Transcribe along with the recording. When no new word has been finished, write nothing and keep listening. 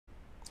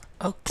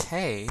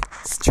Okay,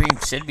 stream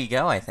should be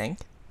go, I think.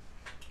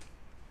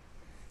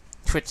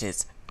 Twitch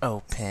is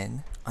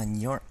open on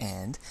your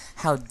end.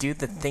 How do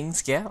the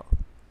things go?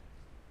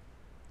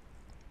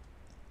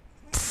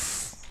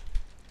 Pfft.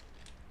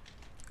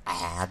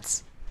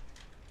 Ads.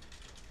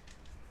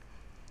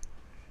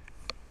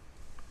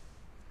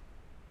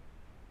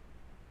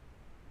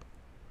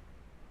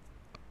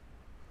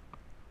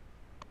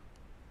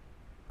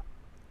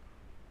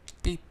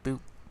 Beep boop.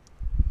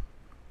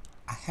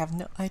 I have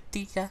no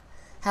idea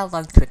how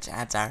long Twitch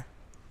ads are.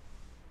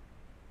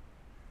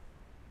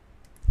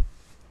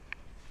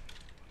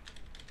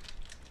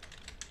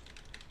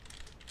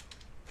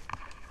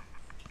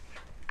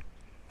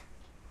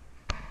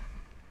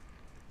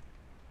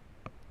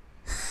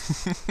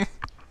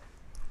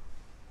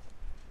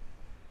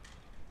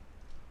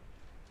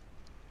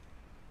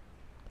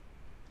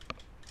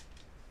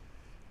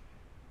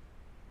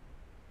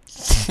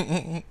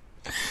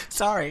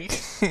 Sorry.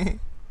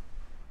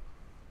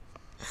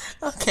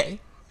 Okay.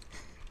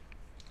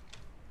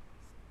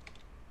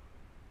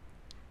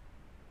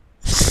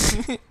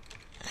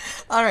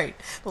 Alright,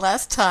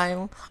 last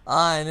time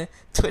on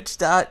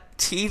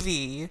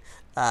twitch.tv,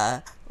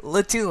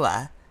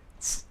 Latula.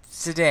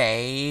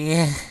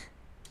 Today...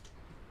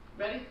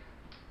 Ready?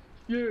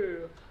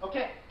 Yeah.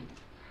 Okay.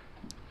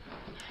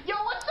 Yo,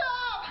 what's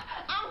up?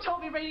 I'm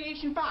Toby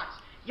Radiation Fox.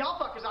 Y'all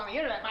fuckers on the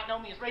internet might know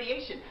me as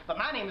Radiation, but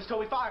my name is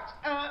Toby Fox.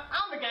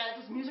 I'm the guy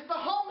that does music for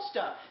home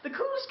stuff. The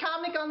coolest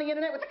comic on the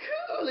internet with the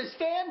coolest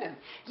fandom.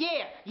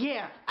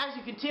 Yeah. As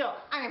you can tell,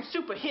 I am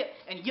super hip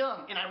and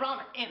young and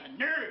ironic and a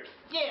nerd.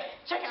 Yeah,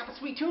 check out the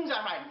sweet tunes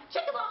I'm writing.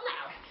 Check them all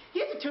out.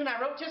 Here's a tune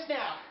I wrote just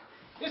now.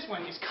 This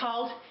one is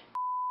called...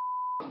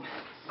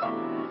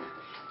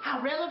 How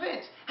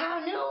relevant? How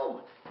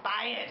new?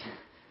 Buy it.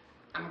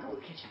 I'm gonna go to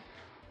the kitchen.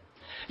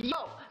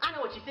 Yo, I know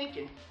what you're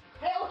thinking.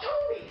 Hey,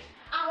 Toby!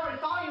 I already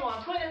follow you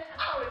on Twitter.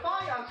 I already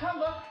follow you on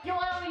Tumblr. Yo,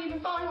 I already even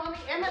follow you on the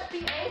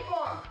MSPA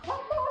forum.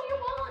 What more do you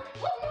want?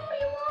 What more do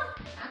you want?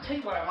 I'll tell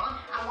you what I want.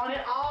 I want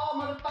it all,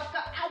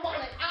 motherfucker. I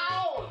want it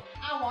all.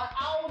 I want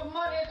all the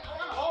monies. I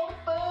want all the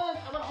fun.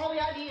 I want all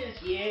the ideas.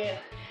 Yeah.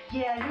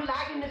 Are you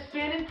liking the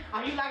spinning?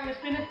 Are you liking the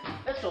spinning?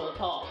 Let's go to the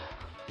poll.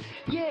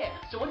 Yeah,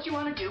 so what you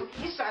want to do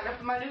is sign up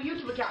for my new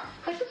YouTube account.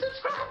 Click the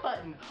subscribe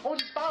button, or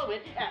just follow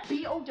it at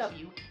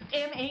BOWMANISGOD.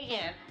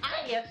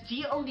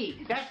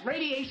 That's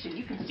Radiation.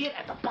 You can see it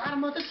at the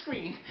bottom of the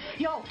screen.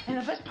 Yo, and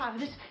the best part of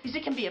this is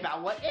it can be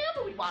about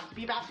whatever we want it to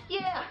be about.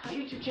 Yeah, a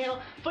YouTube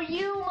channel for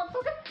you,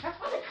 motherfucker. That's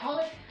why they call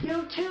it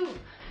YouTube.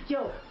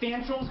 Yo,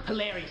 fan trolls,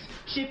 hilarious.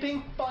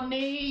 Shipping,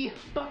 funny.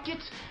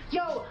 Buckets.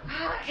 Yo,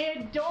 I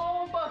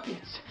adore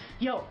buckets.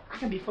 Yo, I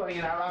can be funny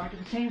and ironic at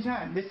the same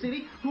time. This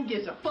city, who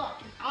gives a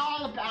fuck? It's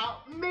all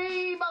about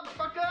me,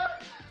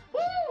 motherfucker.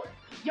 Woo!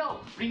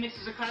 Yo,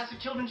 remixes of classic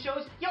children's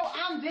shows. Yo,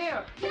 I'm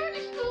there.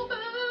 Dirty school bus.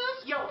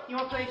 Yo, you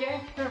wanna play a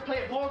game? You wanna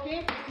play a board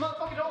game?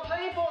 Motherfucker, don't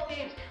play board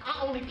games.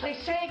 I only play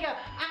Sega.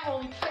 I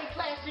only play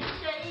classic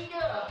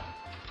Sega.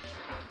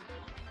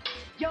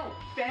 Yo,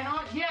 fan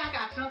art? Yeah, I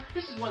got some.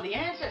 This is one of the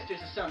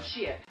ancestors of some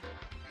shit.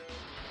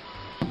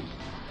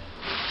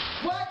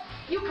 What?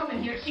 You come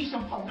in here to see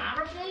some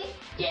pornography?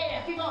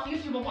 Yeah, people on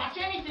YouTube will watch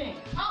anything.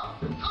 Oh.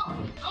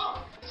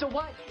 So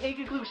what? In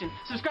conclusion,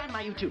 subscribe to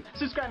my YouTube,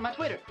 subscribe to my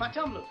Twitter, my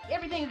Tumblr,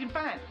 everything you can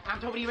find. I'm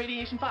Toby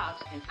Radiation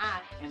Fox, and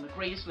I am the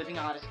greatest living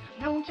artist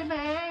known to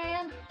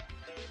man.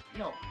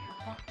 Yo,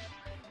 what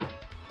the fuck?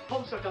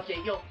 Hold stuck up there.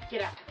 Yo,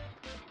 get out.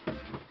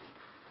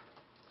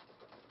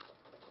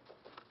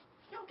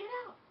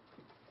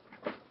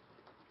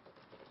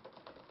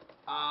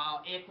 Oh,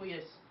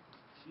 Aqueous,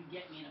 you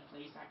get me in a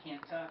place I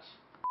can't touch.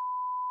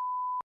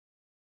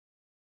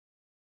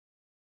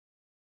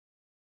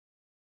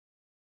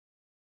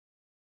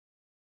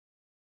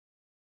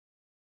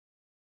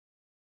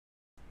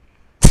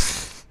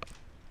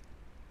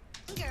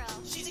 Girl.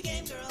 She's a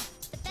game girl.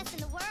 The best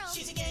in the world.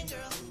 She's a game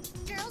girl.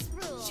 Girls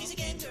rule. She's a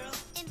game girl.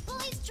 And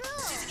boys drool.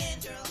 She's a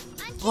game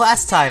girl.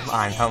 Last time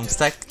on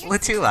Homestuck,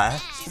 Latula.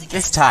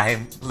 This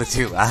time,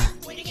 Latula.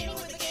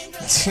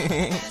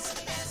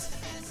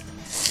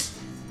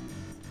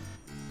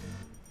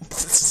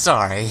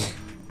 Sorry.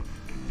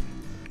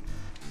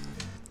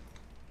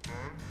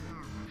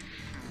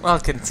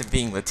 Welcome to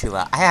being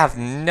Latula. I have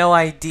no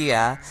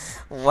idea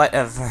what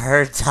of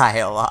her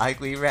dialogue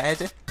we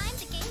read. I'm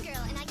the game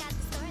girl and I got the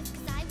stores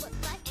cause I whip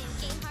butt and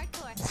game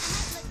hardcore. I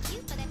look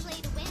cute but I play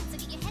to win, so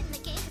get your head in the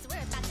game cause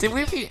we're about to Did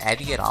we read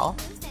Eddie at all?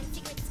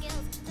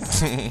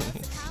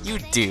 You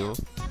do.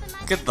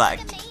 Good luck.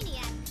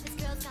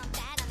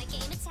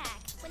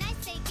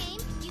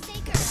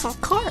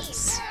 Of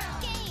course.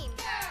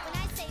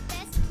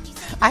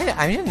 I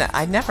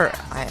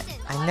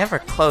never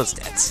closed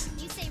it.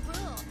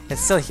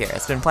 It's still here.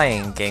 It's been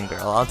playing Game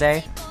Girl all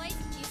day.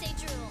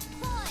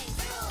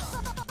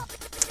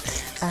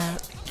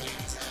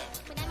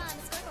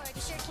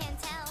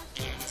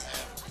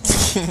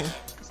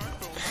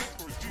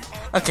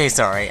 Okay,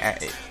 sorry.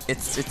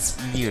 It's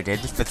muted,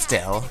 but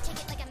still.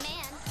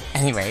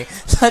 Anyway,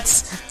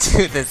 let's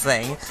do this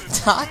thing.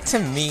 Talk to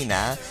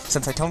Mina,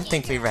 since I don't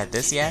think we read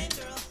this yet.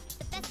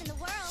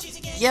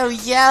 Yo,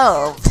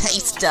 yo, pay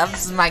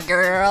stubs, my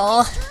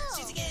girl.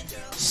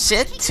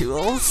 Shit,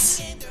 Tools.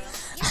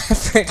 I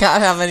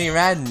forgot how many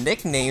rad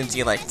nicknames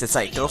you like to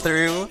cycle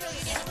through.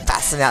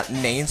 Passing out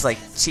names like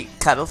cheap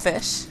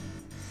cuttlefish.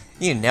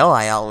 You know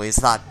I always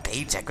thought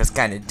Paycheck was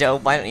kinda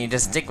dope, why don't you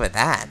just stick with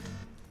that?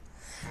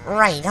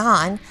 Right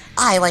on.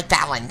 I like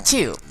that one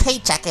too.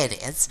 Paycheck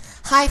it is.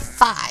 High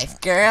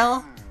five,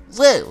 girl.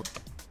 Woo.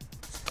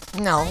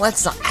 No,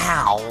 let's not.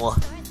 Ow.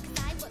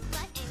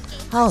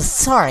 Oh,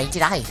 sorry.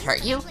 Did I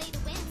hurt you?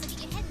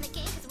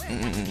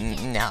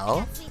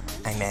 No.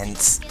 I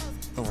meant...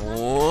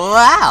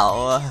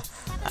 Wow.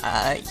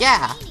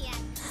 Yeah.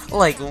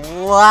 Like,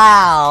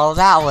 wow.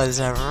 That was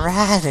a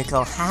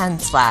radical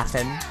hand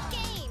slapping.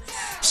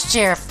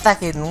 Sure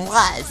fucking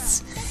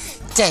was.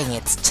 Dang,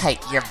 it's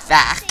tight your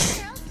back.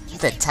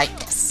 The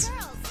tightness.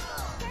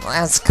 Well,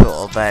 that's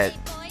cool, but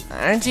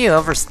aren't you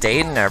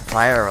overstating our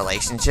prior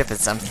relationship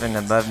as something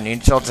above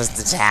neutral just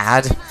a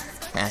tad?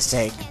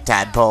 Hashtag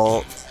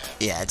tadpole.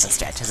 Yeah, it's a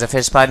stretch as a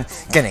fish pun.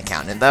 Gonna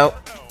count it though.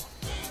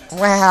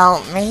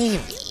 Well,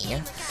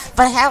 maybe.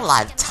 But I had a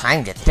lot of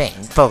time to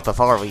think, both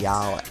before we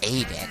all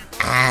ate it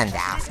and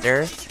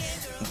after.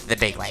 The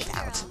big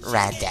wipeout.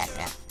 Red Dead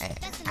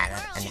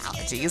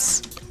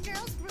analogies.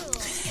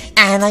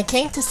 And I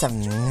came to some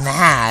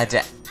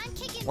mad...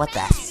 What the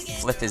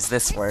flip is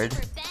this word?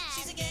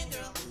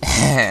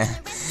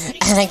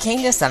 And I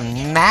came to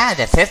some mad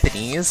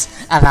epiphanies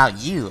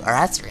about you, or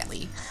us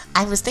really.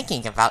 I was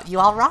thinking about you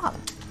all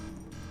wrong.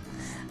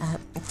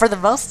 For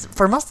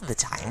most of the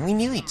time we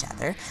knew each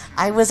other,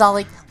 I was all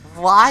like,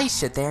 why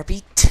should there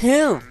be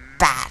two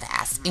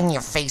badass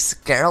in-your-face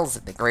girls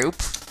in the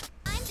group?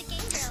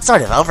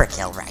 Sort of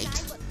overkill,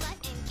 right?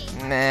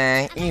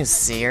 Nah, are you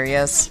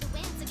serious?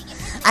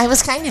 I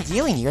was kind of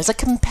viewing you as a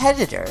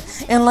competitor,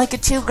 and like a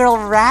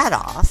two-girl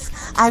rat-off.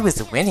 I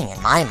was winning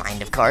in my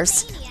mind, of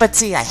course, but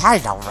see, I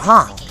had it all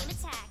wrong.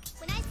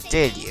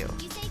 Did you?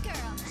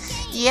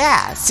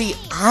 Yeah, see,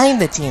 I'm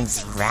the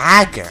team's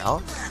rad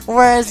girl,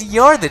 whereas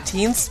you're the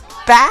team's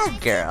bad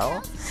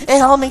girl.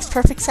 It all makes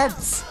perfect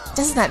sense.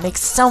 Doesn't that make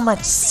so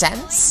much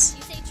sense?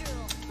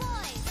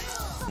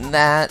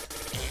 That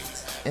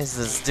is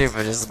the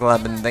stupidest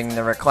glubbing thing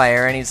to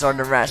require any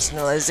sort of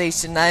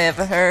rationalization I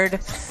ever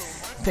heard.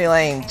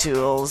 Playing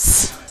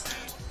Tools.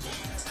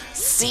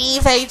 See,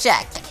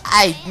 Paycheck,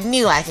 I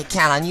knew I could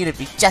count on you to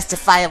be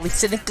justifiably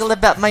cynical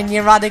about my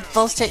neurotic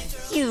bullshit.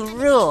 You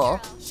rule.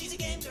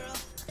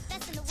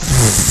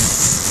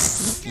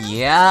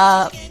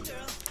 Yup.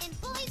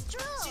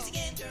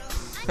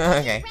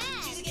 Okay.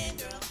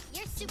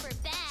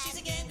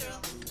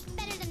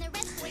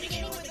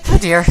 Oh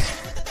dear.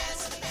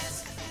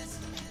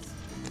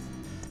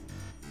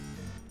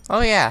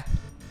 Oh yeah.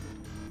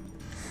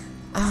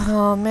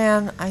 Oh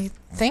man, I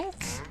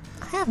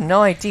have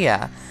no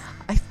idea.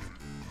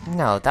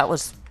 No, that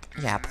was,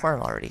 yeah,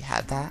 Portal already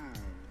had that.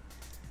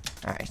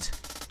 Alright.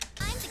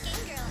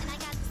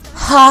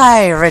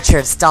 Hi,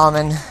 Richard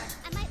Stallman.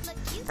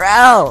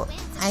 Bro,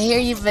 I hear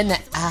you've been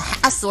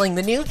hassling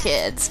the new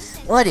kids.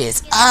 What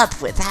is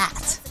up with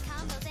that?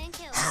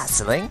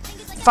 Hassling?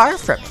 Far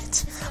from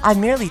it. I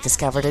merely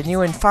discovered a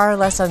new and far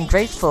less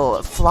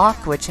ungrateful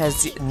flock which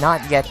has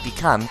not yet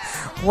become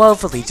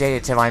woefully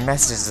jaded to my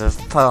messages of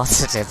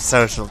positive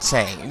social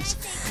change.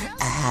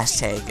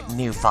 Hashtag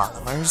new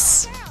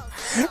followers.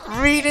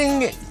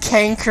 Reading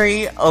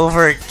Cankry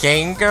over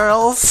Game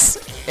Girls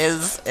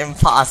is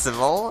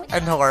impossible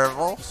and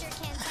horrible.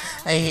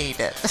 I hate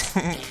it.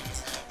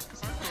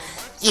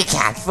 You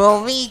can't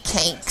fool me,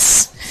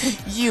 Kanks.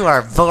 You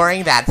are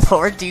boring that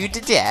poor dude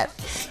to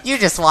death. You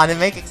just want to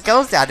make a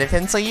ghost out of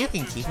him so you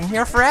can keep him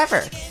here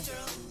forever.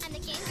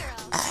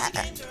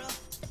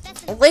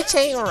 Which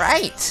ain't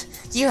right.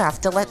 You have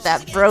to let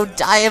that bro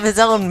die of his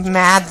own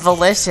mad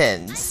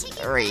volitions.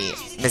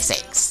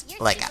 Mistakes,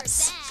 like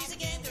us.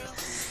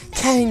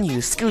 Can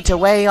you scoot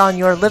away on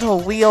your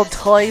little wheeled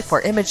toy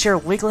for immature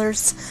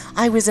wigglers?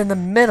 I was in the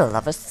middle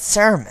of a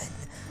sermon.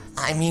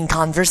 I mean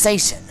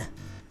conversation.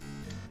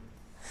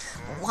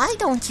 Why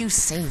don't you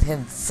save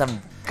him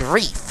some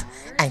grief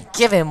and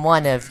give him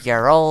one of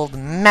your old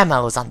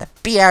memos on the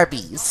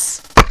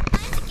BRBs?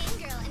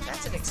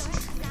 That's an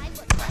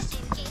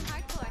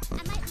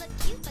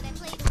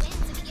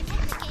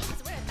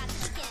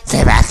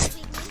Stay back.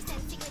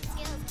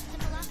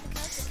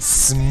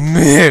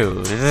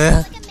 Smooth.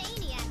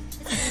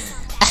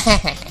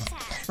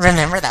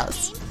 Remember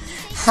those?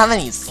 How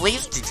many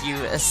sleeps did you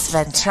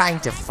spend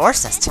trying to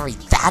force us to read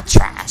that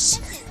trash?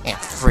 And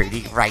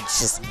fruity,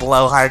 righteous,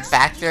 blowhard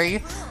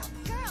factory?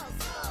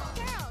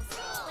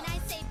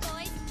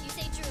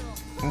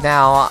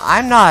 Now,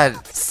 I'm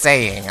not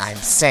saying I'm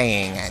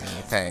saying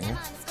anything.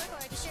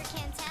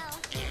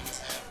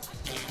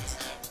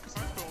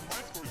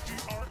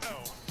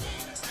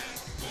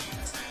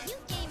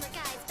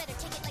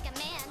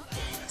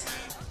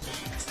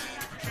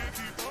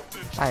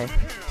 Hi.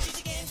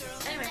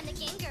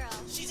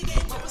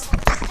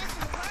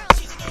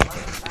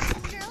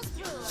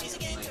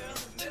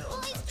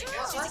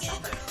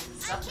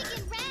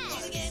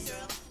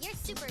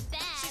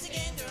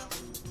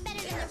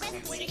 I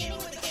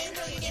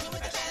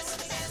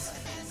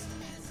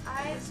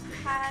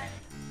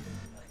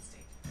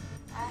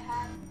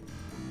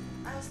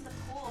was in the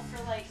pool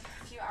for like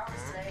a few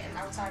hours today and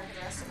outside for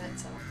the rest of it,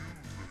 so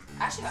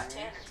I actually got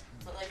tan,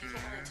 but like you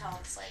can't really tell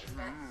it's like,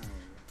 but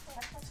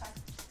yeah, that's fine.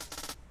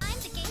 I'm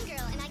the game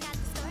girl and I got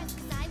the scores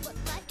cause I whip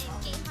butt and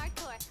game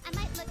hardcore. I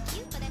might look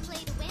cute but I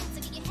play to win, so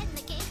get your head in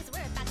the game cause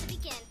we're about to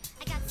begin.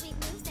 I got sweet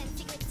moves and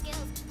secret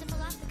skills to pull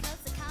off the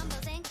codes, the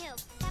combos and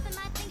kills. Tapping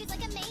my fingers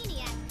like a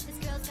maniac.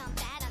 This girl's gone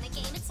bad on a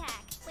game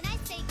attack. When I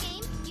say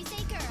game, you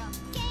say girl.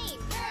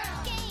 Game, girl,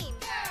 game,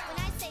 girl. When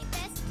I say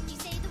best, you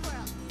say the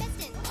world. Best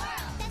in,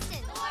 world, best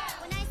in, world.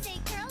 When I say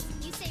girls,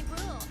 you say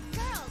rule.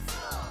 Girls,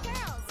 rule,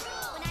 girls,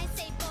 rule. When I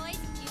say boys,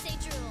 you say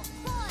drool.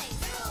 Boys,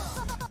 rule.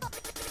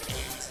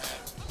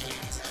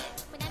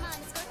 When I'm on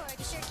the scoreboard,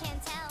 you sure can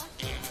tell.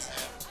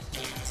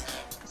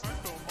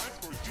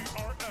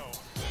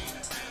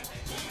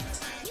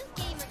 You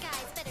gamer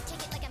guys better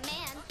take it like a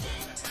man.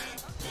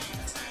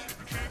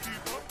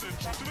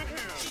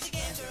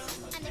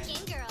 I'm the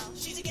game girl.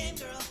 She's a game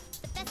girl.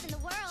 The best in the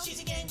world. She's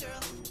a game girl.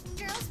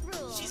 Girls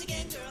rule. She's a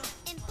game girl.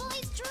 And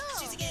boys drool.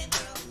 She's a game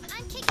girl.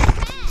 I'm kicking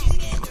your She's a ass.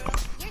 game girl.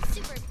 You're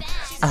super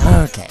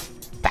bad. Okay,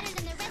 back. Better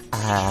than the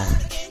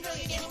rest. Game girl,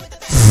 you're gaming with the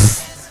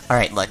best.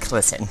 Alright, look,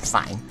 listen,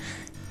 fine.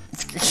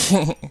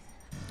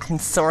 I'm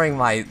sorry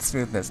my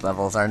smoothness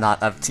levels are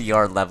not up to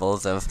your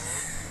levels of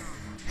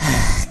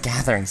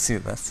gathering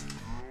soothers.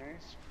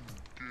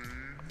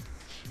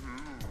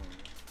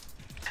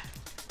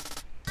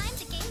 I'm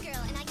the game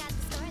girl and I got the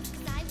scores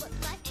cause I whip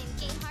butt and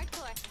game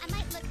hardcore. I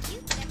might look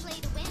cute but I play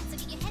to win, so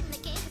get your head in the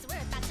game cause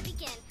we're about to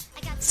begin. I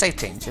got Save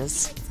changes.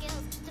 secret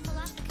skills to pull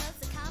off the codes,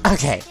 the combos,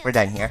 Okay, and kills. we're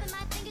done here. Tapping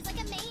my fingers like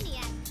a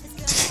maniac.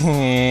 This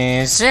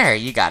girl's Sure,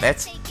 you got it.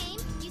 say game,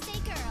 you say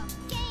girl.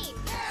 Game,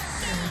 girl,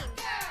 game, girl.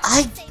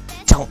 I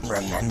don't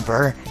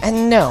remember.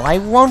 And no, I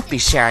won't be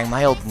sharing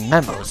my old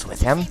memos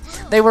with him.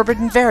 They were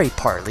written very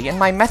poorly, and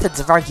my methods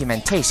of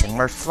argumentation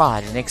were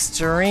flawed and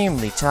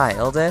extremely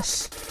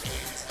childish.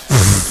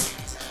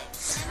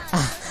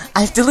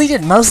 I've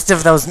deleted most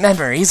of those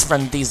memories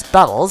from these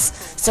bubbles,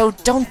 so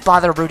don't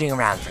bother rooting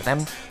around for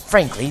them.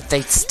 Frankly,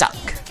 they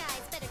stunk.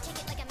 Guys better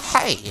take it like a man.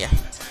 Hey!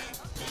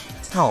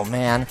 Oh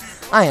man,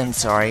 I am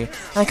sorry.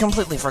 I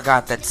completely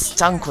forgot that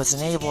stunk was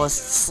an ableist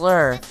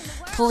slur.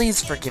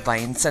 Please forgive my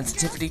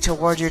insensitivity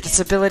toward your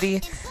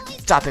disability.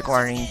 Topic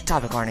warning,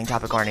 topic warning,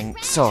 topic warning.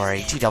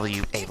 Sorry,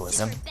 TW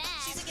ableism.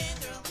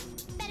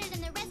 Better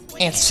than the rest.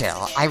 It's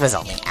chill, I was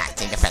only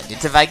acting offended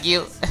to bug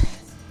you.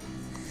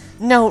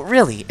 No,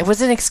 really, it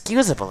was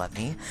inexcusable of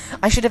me.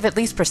 I should have at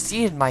least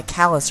preceded my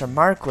callous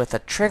remark with a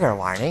trigger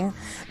warning.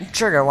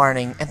 Trigger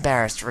warning,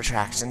 embarrassed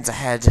retractions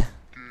ahead.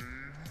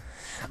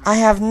 I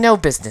have no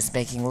business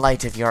making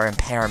light of your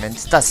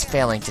impairment, thus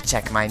failing to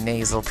check my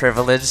nasal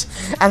privilege,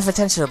 and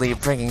potentially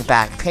bringing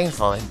back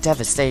painful and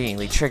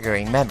devastatingly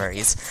triggering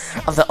memories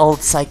of the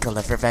old cycle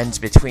of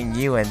revenge between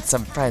you and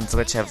some friends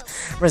which have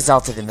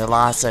resulted in the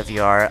loss of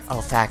your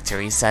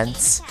olfactory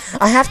sense.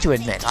 I have to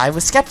admit, I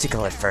was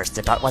skeptical at first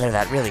about whether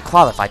that really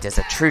qualified as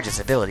a true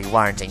disability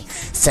warranting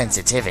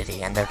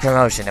sensitivity and the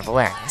promotion of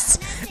awareness,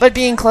 but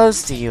being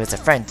close to you as a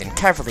friend and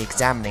carefully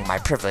examining my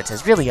privilege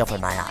has really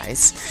opened my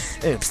eyes.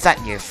 Oops, that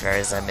euphemism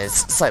is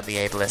slightly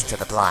ableist to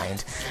the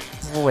blind.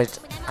 What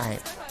I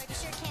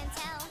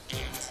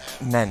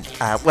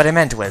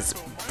meant was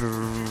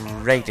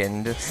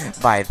brightened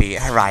by the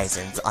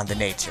horizons on the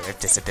nature of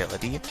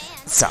disability.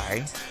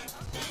 Sorry.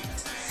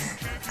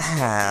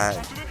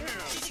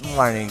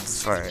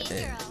 Warnings for,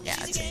 yeah,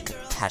 it's a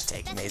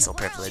hashtag nasal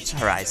privilege,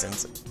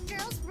 horizons,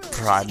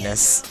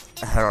 broadness,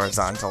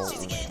 horizontal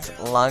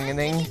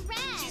longing.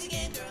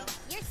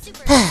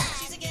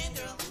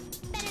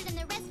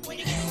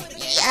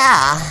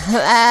 Yeah,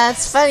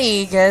 that's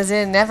funny, because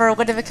it never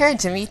would have occurred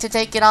to me to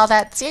take it all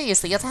that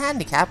seriously as a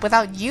handicap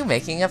without you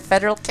making a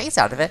federal case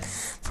out of it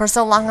for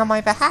so long on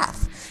my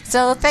behalf.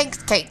 So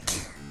thanks, Cake.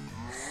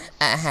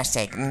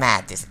 Hashtag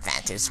mad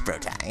disadvantage, bro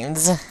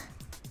times.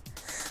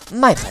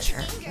 My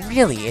pleasure.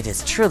 Really, it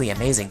is truly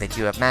amazing that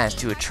you have managed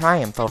to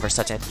triumph over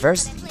such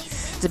adversity,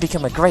 to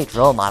become a great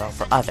role model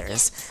for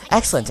others,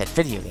 excellent at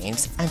video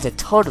games, and a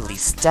totally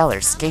stellar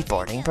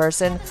skateboarding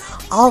person,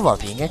 all while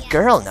being a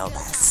girl, no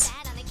less.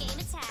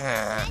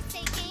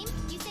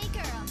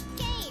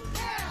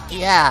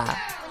 Yeah,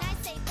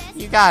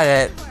 you got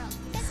it.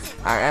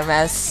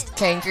 RMS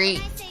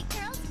Kangry.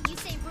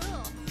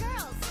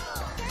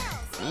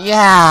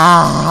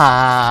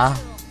 Yeah.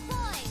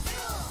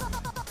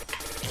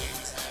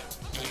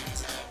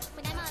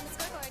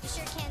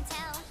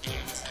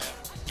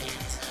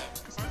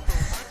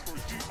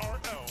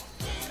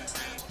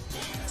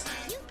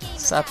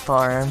 Sup,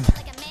 Parm?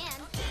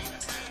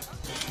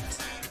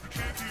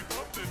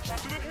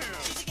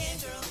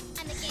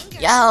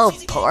 Yo,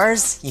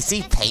 Pores, you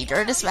see Pay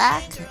Dirt is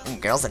back? And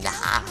Girls in the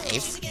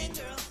Hive.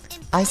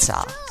 I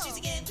saw.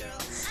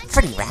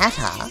 Pretty rad,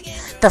 huh?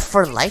 The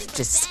For Life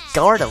just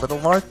scored a little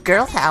more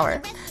girl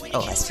power.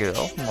 Oh, that's true.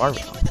 More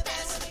real.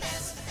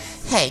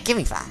 Hey, give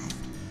me 5.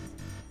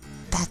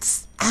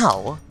 That's...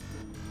 ow.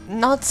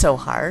 Not so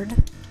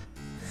hard.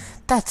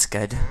 That's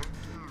good.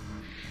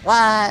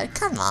 What?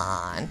 Come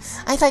on.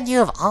 I thought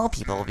you of all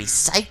people would be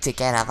psyched to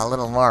get a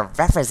little more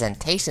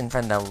representation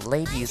from the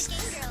ladies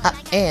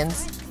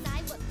up-ins.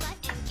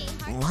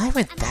 Why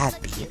would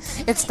that be?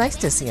 It's nice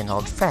to see an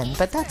old friend,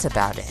 but that's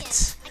about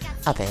it.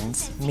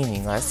 Up-ins,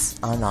 meaningless,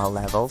 on all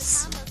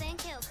levels.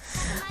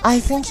 I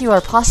think you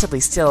are possibly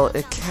still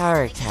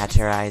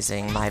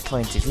caricaturizing my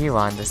point of view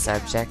on the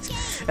subject,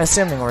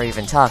 assuming we're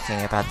even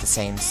talking about the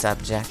same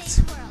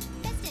subject.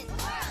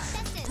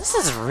 This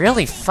is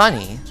really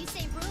funny.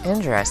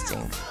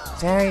 Interesting.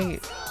 Very...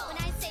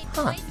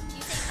 huh.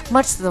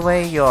 Much the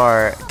way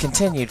your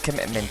continued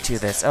commitment to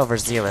this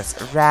overzealous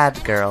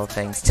rad girl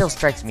thing still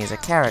strikes me as a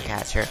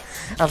caricature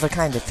of the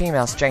kind of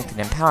female strength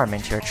and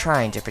empowerment you're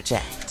trying to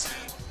project.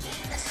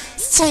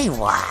 Say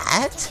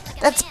what?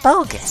 That's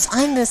bogus.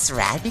 I'm this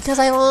rad because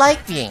I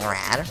like being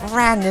rad.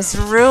 Radness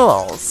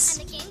rules.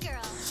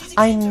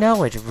 I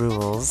know it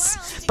rules,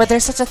 but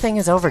there's such a thing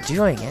as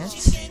overdoing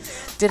it.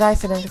 Did I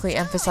phonetically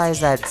emphasize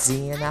that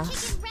Z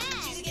enough?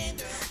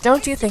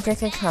 Don't you think I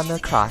can come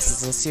across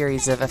as a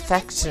series of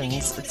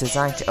affections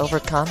designed to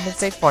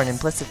overcompensate for an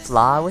implicit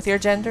flaw with your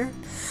gender?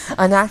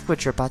 An act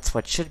which rebuts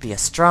what should be a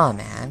straw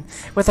man,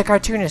 with a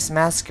cartoonist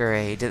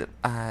masquerade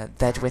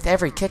that with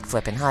every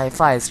kickflip and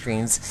high-five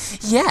screams,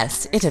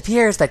 yes, it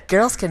appears that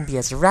girls can be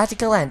as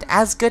radical and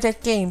as good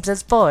at games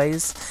as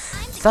boys,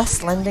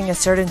 thus lending a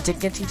certain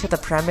dignity to the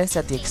premise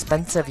at the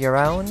expense of your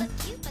own?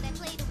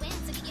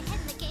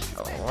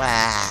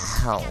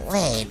 Wow,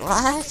 wait,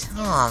 what?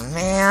 Oh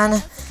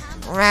man.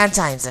 Rad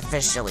time's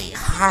officially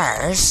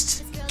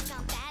harshed.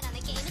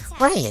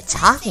 What are you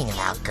talking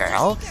about,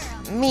 girl?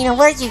 Mina,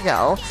 where'd you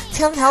go?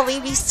 Come help me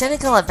be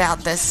cynical about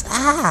this.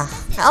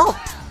 Help!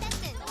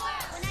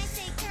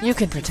 You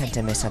can pretend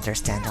to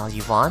misunderstand all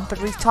you want,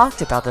 but we've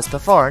talked about this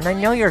before, and I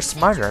know you're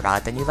smarter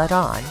about it than you let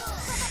on.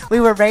 We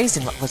were raised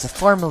in what was a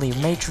formerly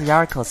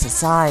matriarchal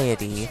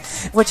society,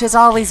 which has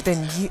always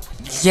been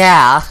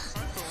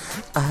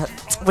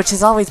which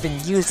has always been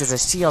used as a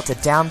shield to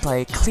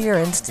downplay clear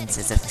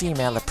instances of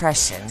female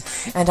oppression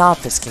and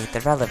obfuscate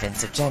the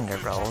relevance of gender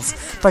roles,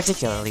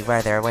 particularly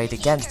where they're weighed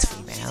against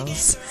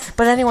females.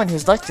 But anyone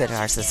who's looked at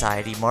our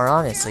society more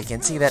honestly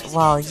can see that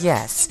while,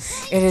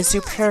 yes, it is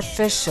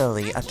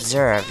superficially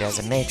observed as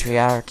a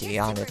matriarchy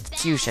on a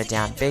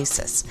fuchsia-down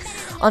basis,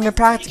 on a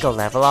practical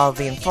level all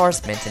the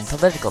enforcement and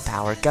political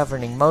power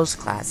governing most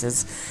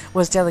classes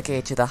was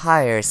delegated to the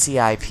higher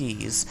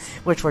CIPs,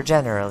 which were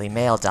generally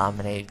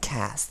male-dominated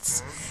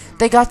castes.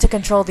 They got to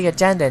control the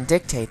agenda and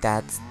dictate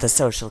the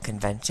social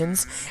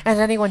conventions, and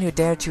anyone who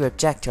dared to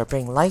object or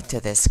bring light to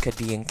this could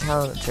be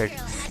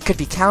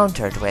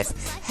countered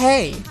with,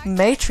 "Hey,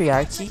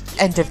 matriarchy,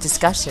 end of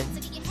discussion."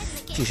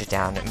 Fuchsia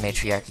down,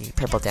 matriarchy,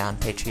 purple down,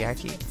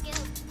 patriarchy.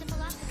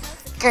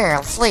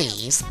 Girl,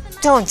 please,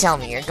 don't tell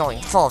me you're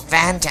going full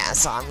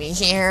Vantas on me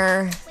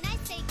here.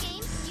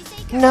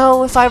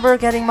 No, if I were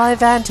getting my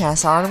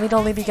Vantas on, we'd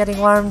only be getting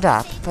warmed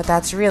up, but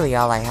that's really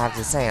all I have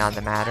to say on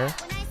the matter.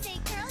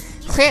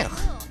 Phew.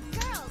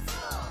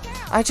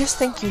 I just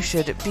think you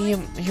should be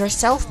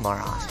yourself more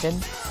often.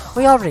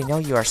 We already know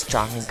you are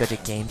strong and good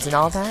at games and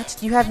all that.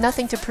 You have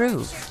nothing to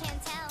prove.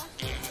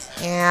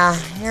 Yeah,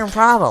 you're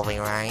probably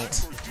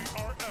right.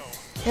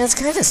 It's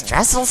kind of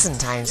stressful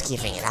sometimes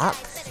keeping it up.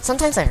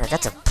 Sometimes I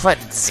forget to put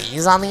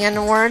Z's on the end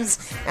of words,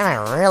 and I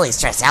really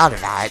stress out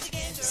about it,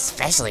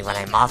 especially when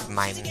I'm off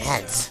my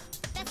meds.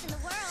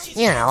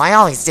 You know, I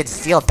always did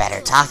feel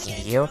better talking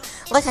to you,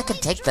 like I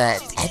could take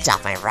the edge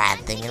off my rad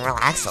thing and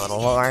relax a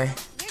little more.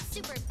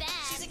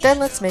 Then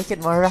let's make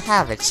it more of a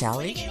habit, shall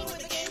we?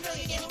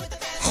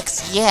 Heck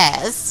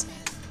yes!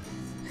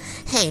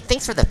 Hey,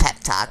 thanks for the pep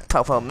talk,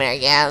 Popo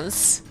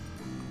Mariams.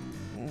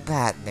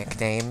 That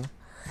nickname.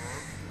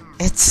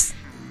 It's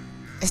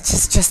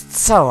just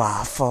so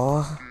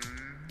awful.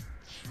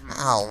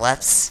 Oh,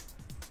 whoops.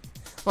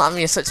 Want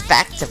me to switch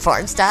back to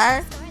porn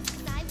star?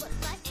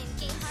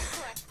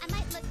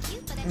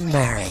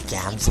 Mary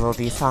Gams will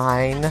be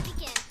fine.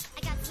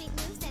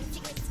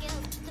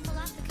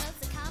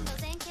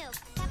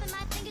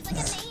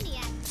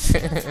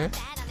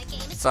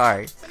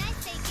 Sorry.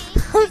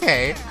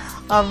 Okay.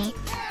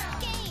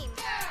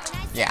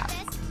 Yeah.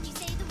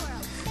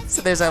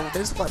 So there's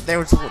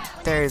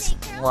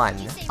one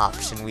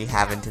option we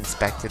haven't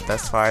inspected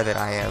thus far that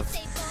I have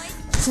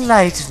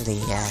politely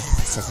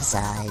set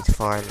aside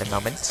for the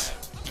moment.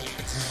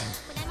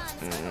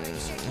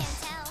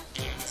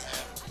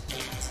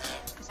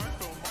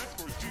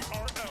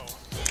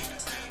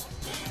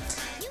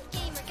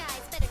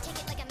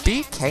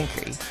 Be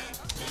Kankry.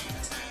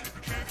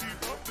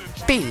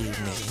 Be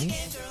me.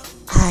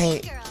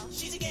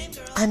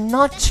 I'm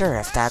not sure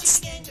if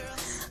that's...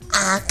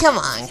 come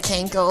on,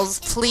 Kankles,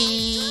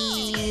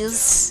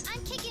 please.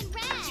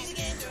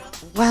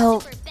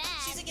 Well,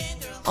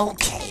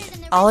 okay.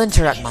 I'll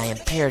interrupt my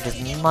imperative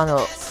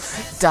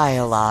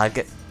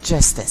dialogue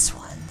just this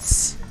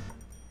once.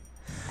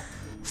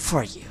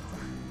 For you.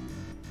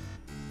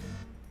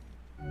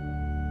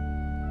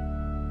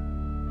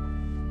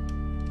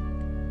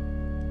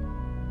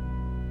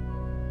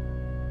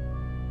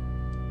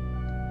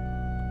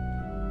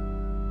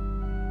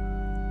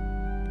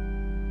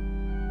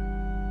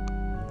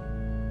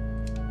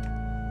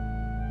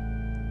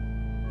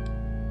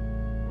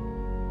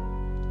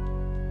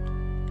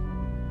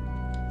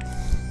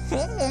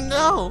 Oh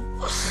no!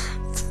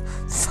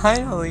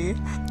 Finally,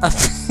 a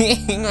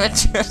being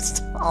mature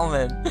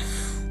Stallman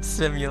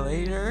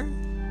simulator.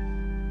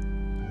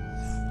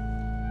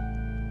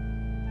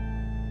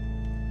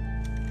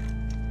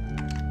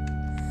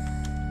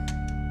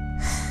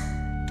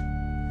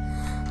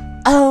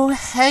 Oh,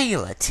 hey,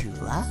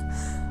 Latula.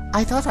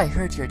 I thought I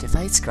heard your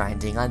device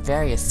grinding on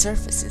various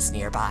surfaces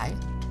nearby.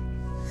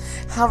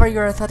 How are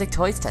your athletic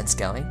toy stunts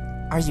going?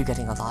 Are you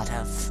getting a lot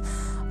of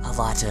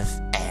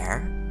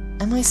air?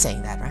 Am I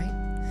saying that right?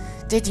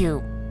 Did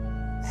you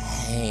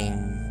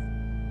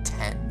hang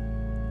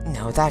 10?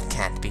 No, that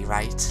can't be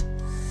right.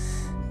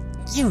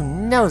 You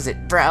knows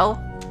it, bro.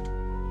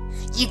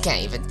 You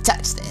can't even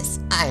touch this.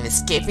 I'm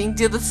escaping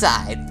to the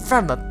side,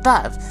 from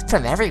above,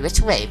 from every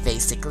which way,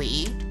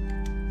 basically.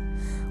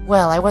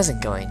 Well, I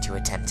wasn't going to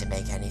attempt to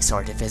make any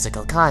sort of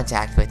physical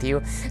contact with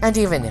you, and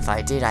even if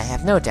I did, I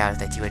have no doubt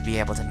that you would be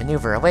able to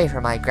maneuver away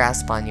from my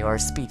grasp on your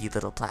speedy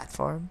little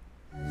platform.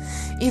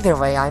 Either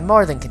way, I'm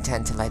more than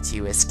content to let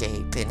you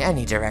escape in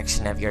any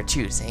direction of your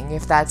choosing,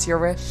 if that's your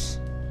wish.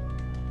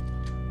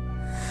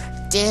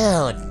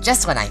 Dude,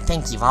 just when I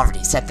think you've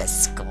already said the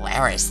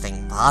squarest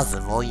thing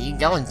possible, you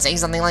go and say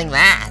something like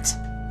that.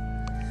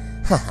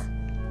 Haha,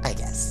 I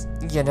guess.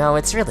 You know,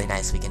 it's really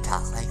nice we can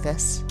talk like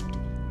this.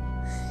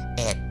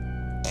 It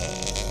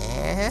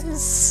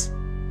is?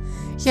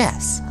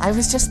 Yes, I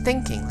was just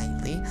thinking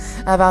lately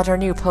about our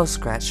new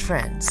post-scratch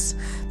friends,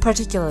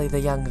 particularly the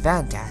young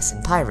Vantas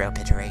and Pyro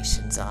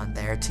iterations on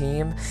their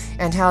team,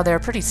 and how they're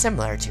pretty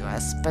similar to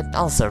us, but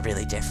also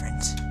really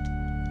different.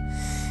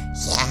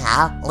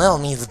 Yeah, Lil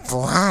Me's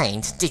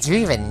blind. Did you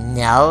even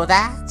know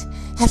that?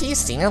 Have you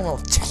seen her little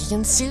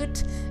dragon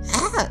suit?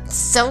 Ah, it's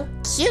so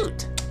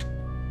cute!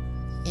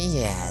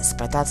 Yes,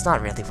 but that's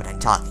not really what I'm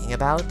talking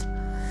about.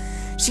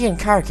 She and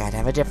Karkat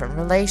have a different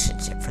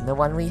relationship from the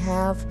one we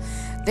have.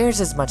 Theirs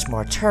is much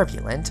more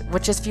turbulent,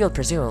 which is fueled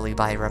presumably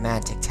by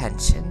romantic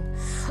tension.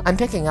 I'm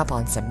picking up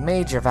on some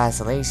major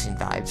vacillation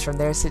vibes from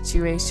their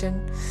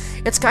situation.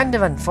 It's kind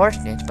of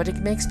unfortunate, but it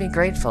makes me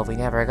grateful we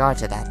never got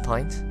to that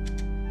point.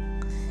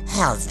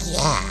 Hells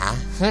yeah,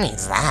 who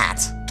needs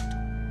that?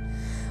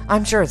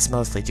 I'm sure it's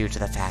mostly due to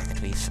the fact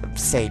that we've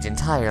stayed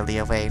entirely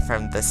away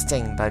from the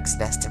Stingbug's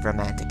nest of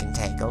romantic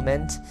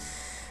entanglement.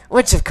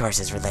 Which, of course,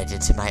 is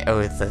related to my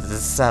oath of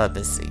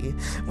celibacy,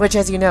 which,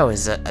 as you know,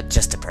 is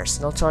just a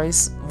personal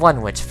choice,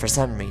 one which, for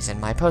some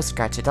reason, my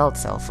post-scratch adult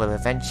self will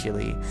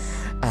eventually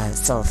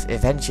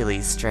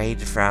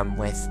strayed from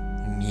with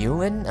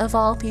Mulan, of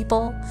all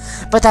people.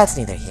 But that's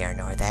neither here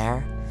nor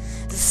there.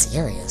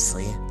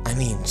 Seriously, I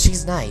mean,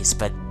 she's nice,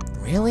 but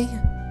really?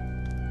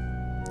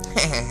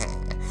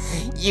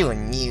 You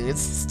and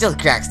Muse still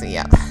cracks me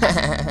up.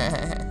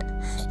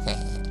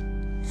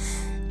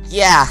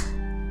 Yeah.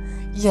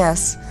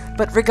 Yes.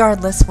 But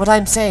regardless, what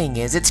I'm saying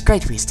is, it's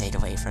great we stayed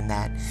away from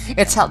that.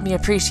 It's helped me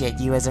appreciate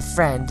you as a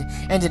friend,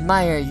 and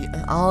admire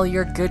all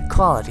your good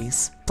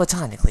qualities.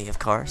 Platonically, of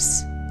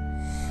course.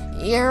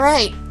 You're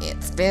right,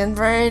 it's been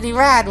pretty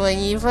rad when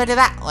you put it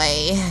that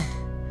way.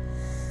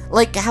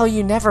 Like how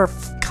you never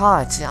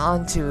caught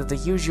onto the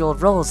usual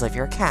roles of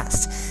your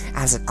cast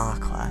as an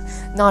Aqua,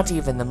 not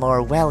even the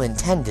more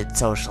well-intended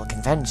social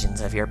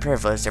conventions of your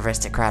privileged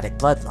aristocratic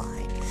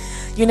bloodline.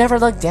 You never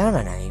looked down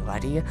on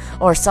anybody,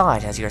 or saw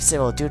it as your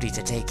civil duty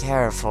to take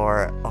care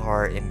for,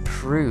 or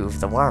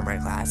improve the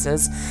warmer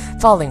classes,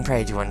 falling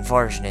prey to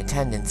unfortunate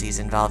tendencies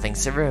involving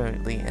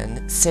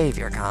cerulean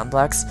savior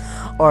complex,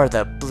 or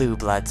the blue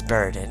blood's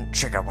burden,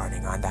 trigger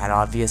warning on that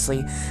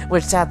obviously,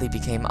 which sadly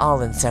became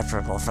all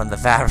inseparable from the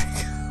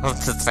fabric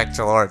of the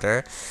spectral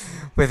order,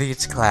 with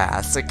each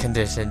class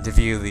conditioned to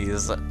view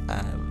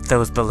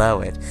those below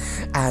it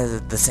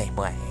as the same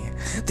way.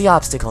 The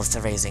obstacles to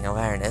raising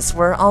awareness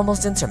were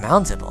almost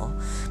insurmountable,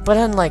 but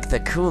unlike the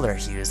cooler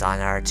hues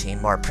on our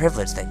team more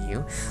privileged than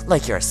you,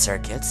 like your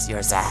circuits, your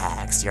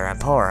Zahags, your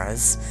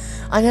Emporas,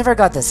 I never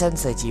got the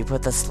sense that you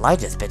put the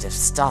slightest bit of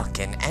stock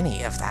in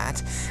any of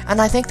that, and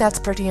I think that's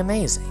pretty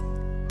amazing.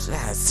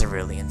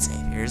 Cerulean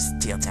Saviors,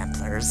 Teal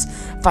Templars,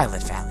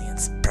 Violet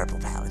Valiants, Purple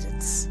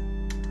Paladins.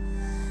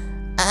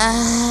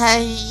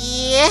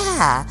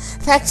 Yeah,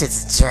 that's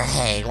just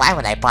Dre. Why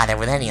would I bother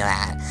with any of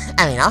that?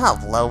 I mean, I'll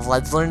help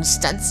low-bloods learn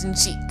stunts and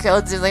cheat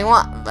codes if they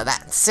want, but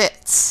that's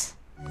it.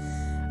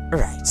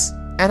 Right.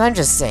 And I'm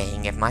just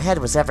saying, if my head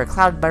was ever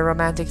clouded by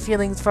romantic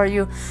feelings for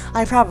you,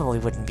 I probably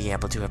wouldn't be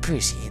able to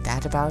appreciate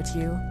that about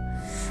you.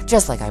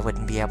 Just like I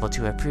wouldn't be able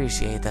to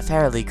appreciate the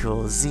fairly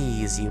cool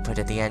Z's you put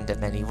at the end of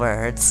many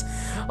words,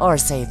 or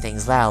say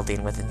things loudly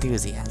and with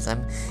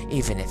enthusiasm,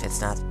 even if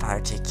it's not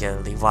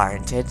particularly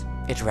warranted.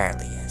 It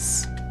rarely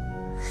is.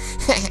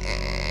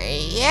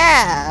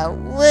 Yeah,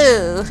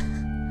 woo!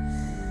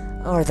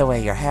 Or the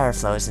way your hair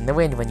flows in the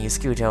wind when you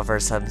scoot over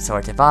some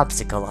sort of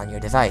obstacle on your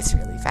device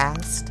really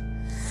fast.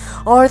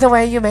 Or the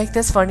way you make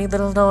this funny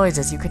little noise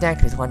as you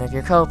connect with one of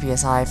your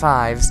copious high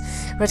fives,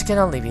 which can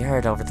only be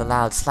heard over the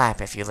loud slap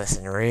if you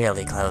listen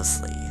really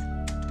closely.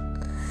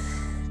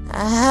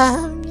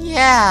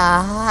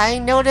 Yeah,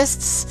 I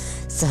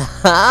noticed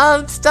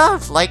some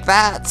stuff like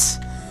that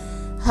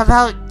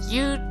about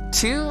you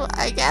too,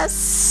 I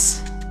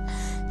guess?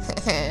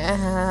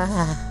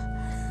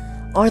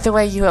 Or the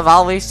way you have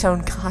always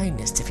shown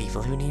kindness to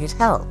people who needed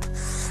help,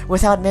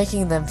 without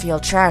making them feel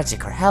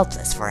tragic or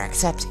helpless for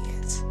accepting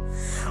it.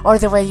 Or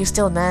the way you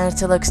still manage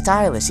to look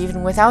stylish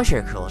even without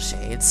your cool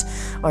shades,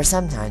 or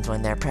sometimes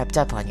when they're prepped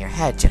up on your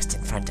head just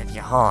in front of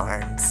your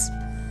horns.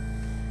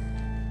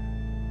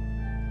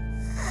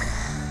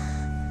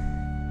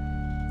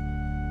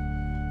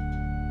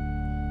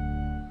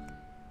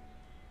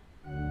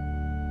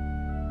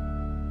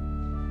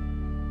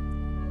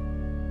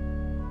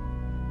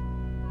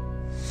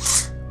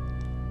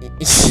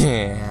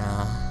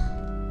 Yeah.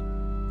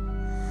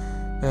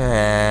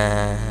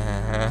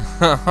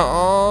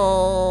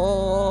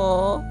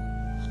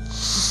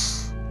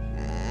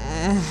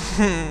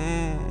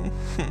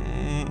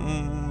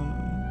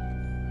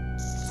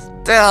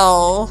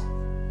 Still.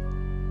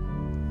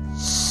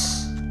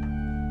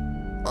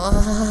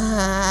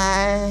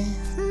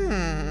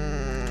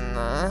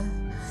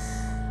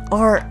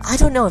 Or, I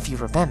don't know if you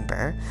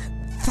remember,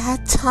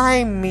 that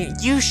time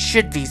you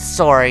should be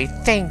sorry,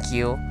 thank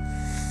you.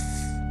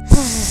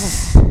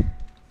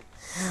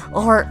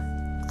 Or,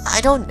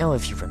 I don't know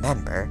if you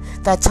remember,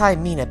 that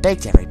time Mina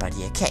baked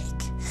everybody a cake.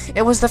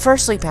 It was the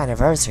first sleep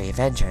anniversary of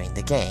entering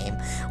the game,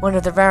 one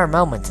of the rare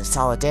moments of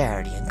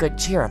solidarity and good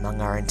cheer among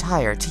our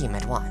entire team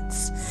at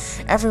once.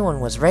 Everyone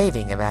was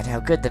raving about how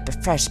good the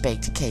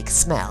fresh-baked cake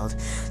smelled,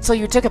 so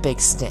you took a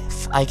big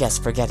sniff, I guess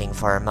forgetting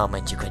for a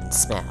moment you couldn't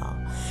smell.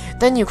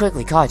 Then you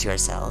quickly caught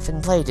yourself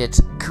and played it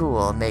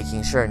cool,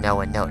 making sure no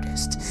one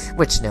noticed,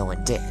 which no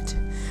one did.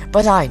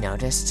 But I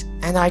noticed,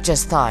 and I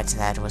just thought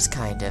that was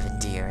kind of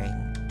endearing.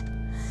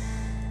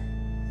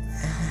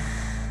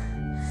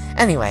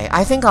 Anyway,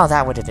 I think all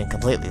that would have been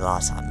completely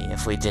lost on me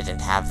if we didn't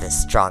have this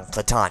strong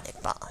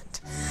platonic bond.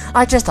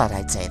 I just thought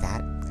I'd say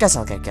that. Guess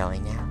I'll get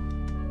going now.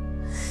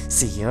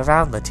 See you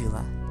around,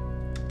 Latula.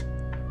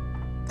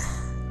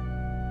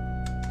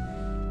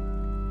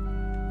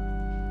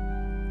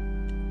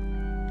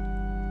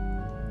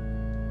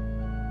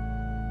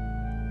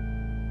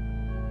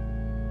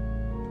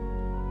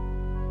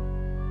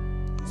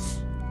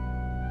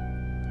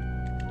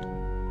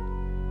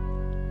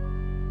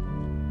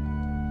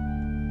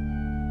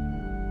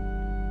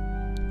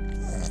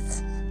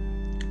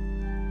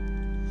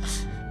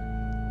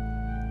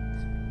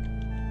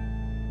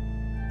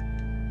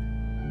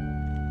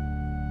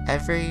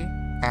 Every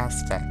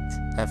aspect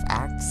of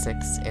Act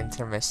 6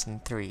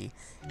 Intermission 3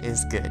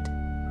 is good.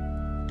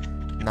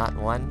 Not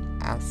one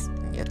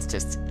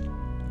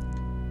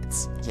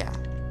yeah.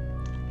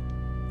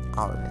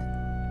 All of it.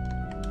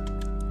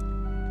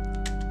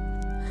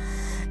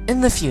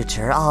 In the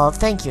future, I'll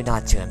thank you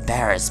not to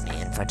embarrass me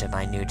in front of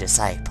my new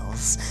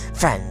disciples.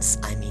 Friends,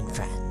 I mean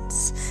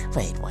friends.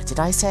 Wait, what did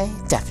I say?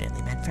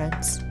 Definitely meant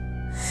friends.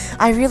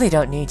 I really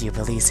don't need you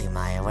policing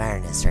my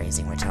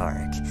awareness-raising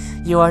rhetoric.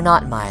 You are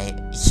not my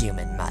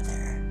human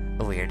mother.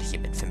 Weird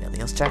human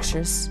familial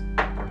structures.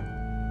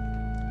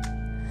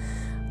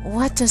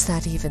 What does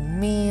that even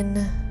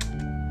mean?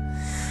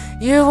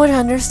 You would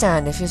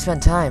understand if you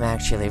spent time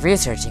actually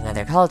researching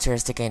other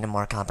cultures to gain a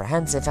more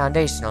comprehensive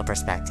foundational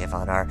perspective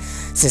on our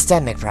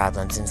systemic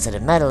problems instead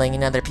of meddling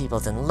in other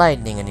people's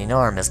enlightening and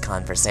enormous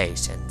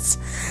conversations.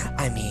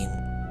 I mean,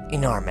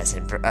 enormous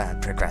and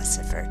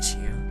progressive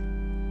virtue.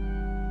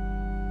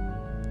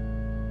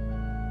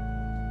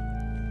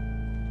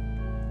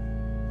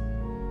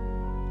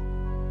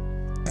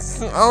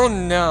 Oh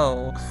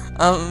no.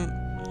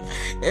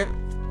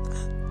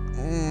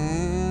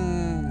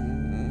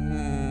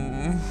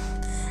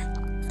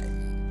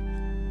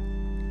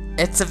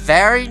 It's a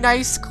very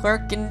nice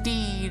quirk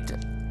indeed.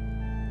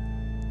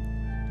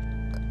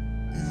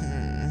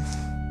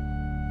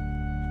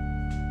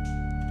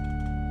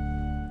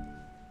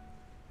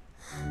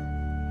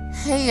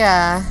 Hey,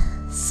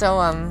 so,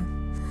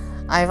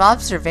 I've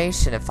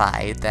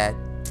observationified that...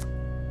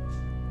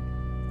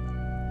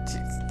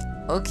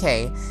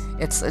 Okay,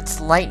 it's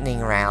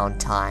lightning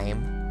round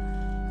time.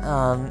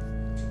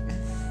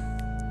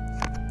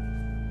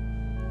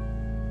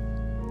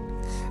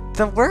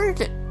 The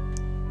word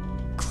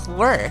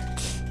quirk,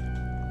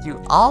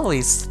 you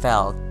always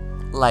spell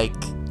like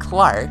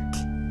quark,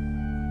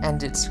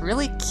 and it's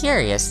really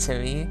curious to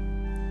me.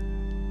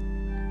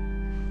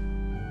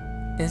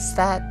 Is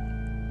that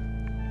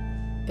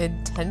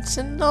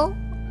intentional?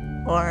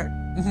 Or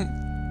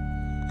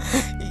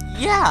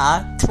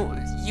yeah,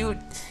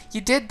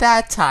 you did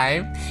that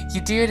time.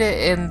 You did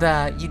it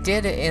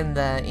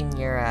in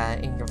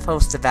your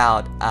post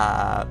about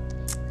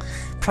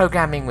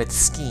programming with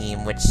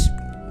Scheme, which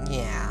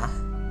yeah.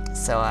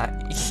 So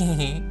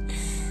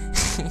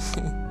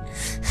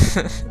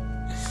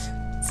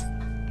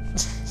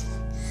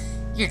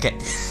you're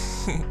good.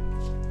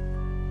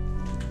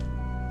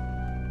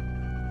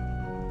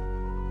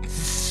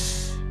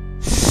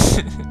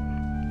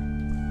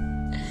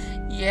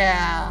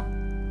 Yeah.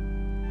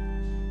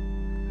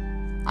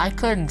 I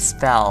couldn't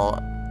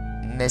spell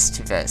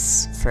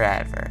mischievous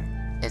forever.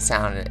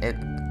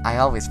 I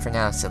always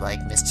pronounced it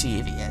like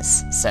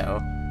mischievous,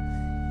 so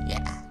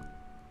yeah.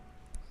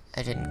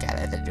 I didn't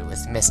gather that it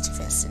was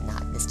mischievous and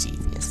not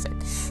mischievous, but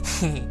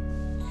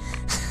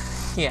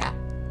yeah.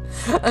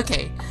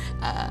 Okay,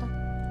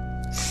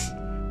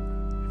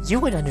 you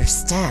would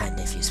understand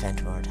if you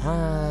spent more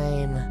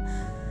time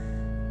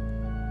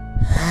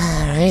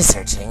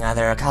researching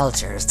other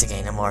cultures to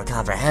gain a more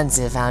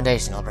comprehensive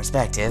foundational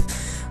perspective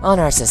on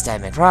our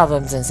systemic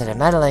problems instead of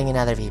meddling in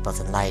other people's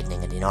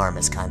enlightening and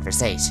enormous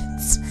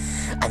conversations.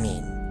 I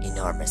mean,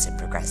 enormous and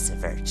progressive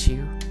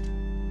virtue.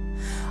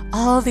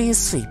 All these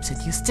sleeps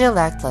and you still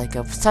act like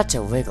such a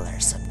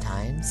wiggler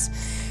sometimes.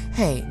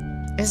 Hey,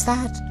 is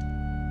that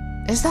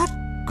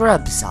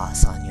grub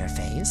sauce on your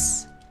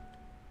face?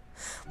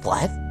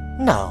 What?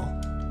 No.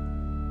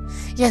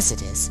 Yes,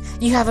 it is.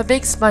 You have a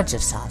big smudge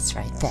of sauce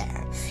right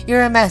there.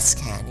 You're a mess,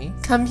 Canny.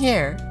 Come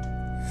here.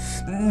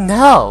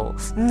 No!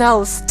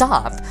 No,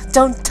 stop!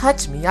 Don't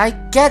touch me, I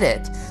get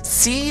it!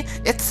 See?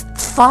 It's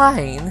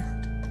fine!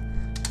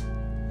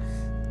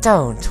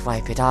 Don't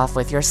wipe it off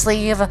with your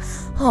sleeve.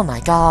 Oh my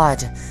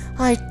god.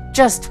 I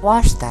just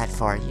washed that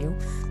for you.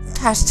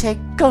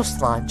 Hashtag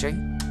ghost laundry.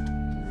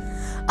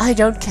 I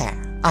don't care.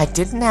 I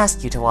didn't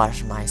ask you to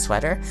wash my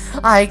sweater.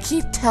 I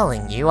keep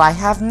telling you I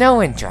have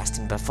no interest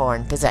in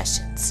foreign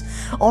possessions,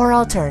 or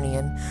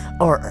Alternian,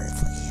 or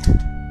earthly.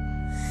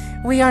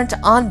 We aren't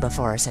on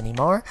Before-us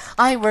anymore.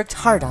 I worked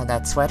hard on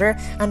that sweater,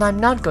 and I'm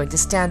not going to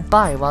stand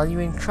by while you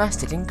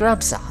encrust it in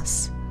grub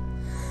sauce.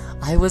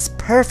 I was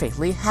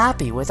perfectly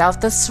happy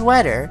without the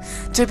sweater.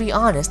 To be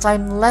honest,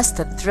 I'm less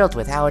than thrilled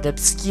with how it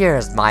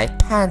obscures my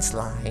pants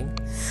line.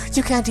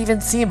 You can't even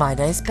see my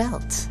nice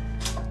belt.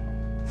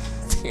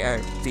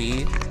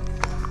 PRB.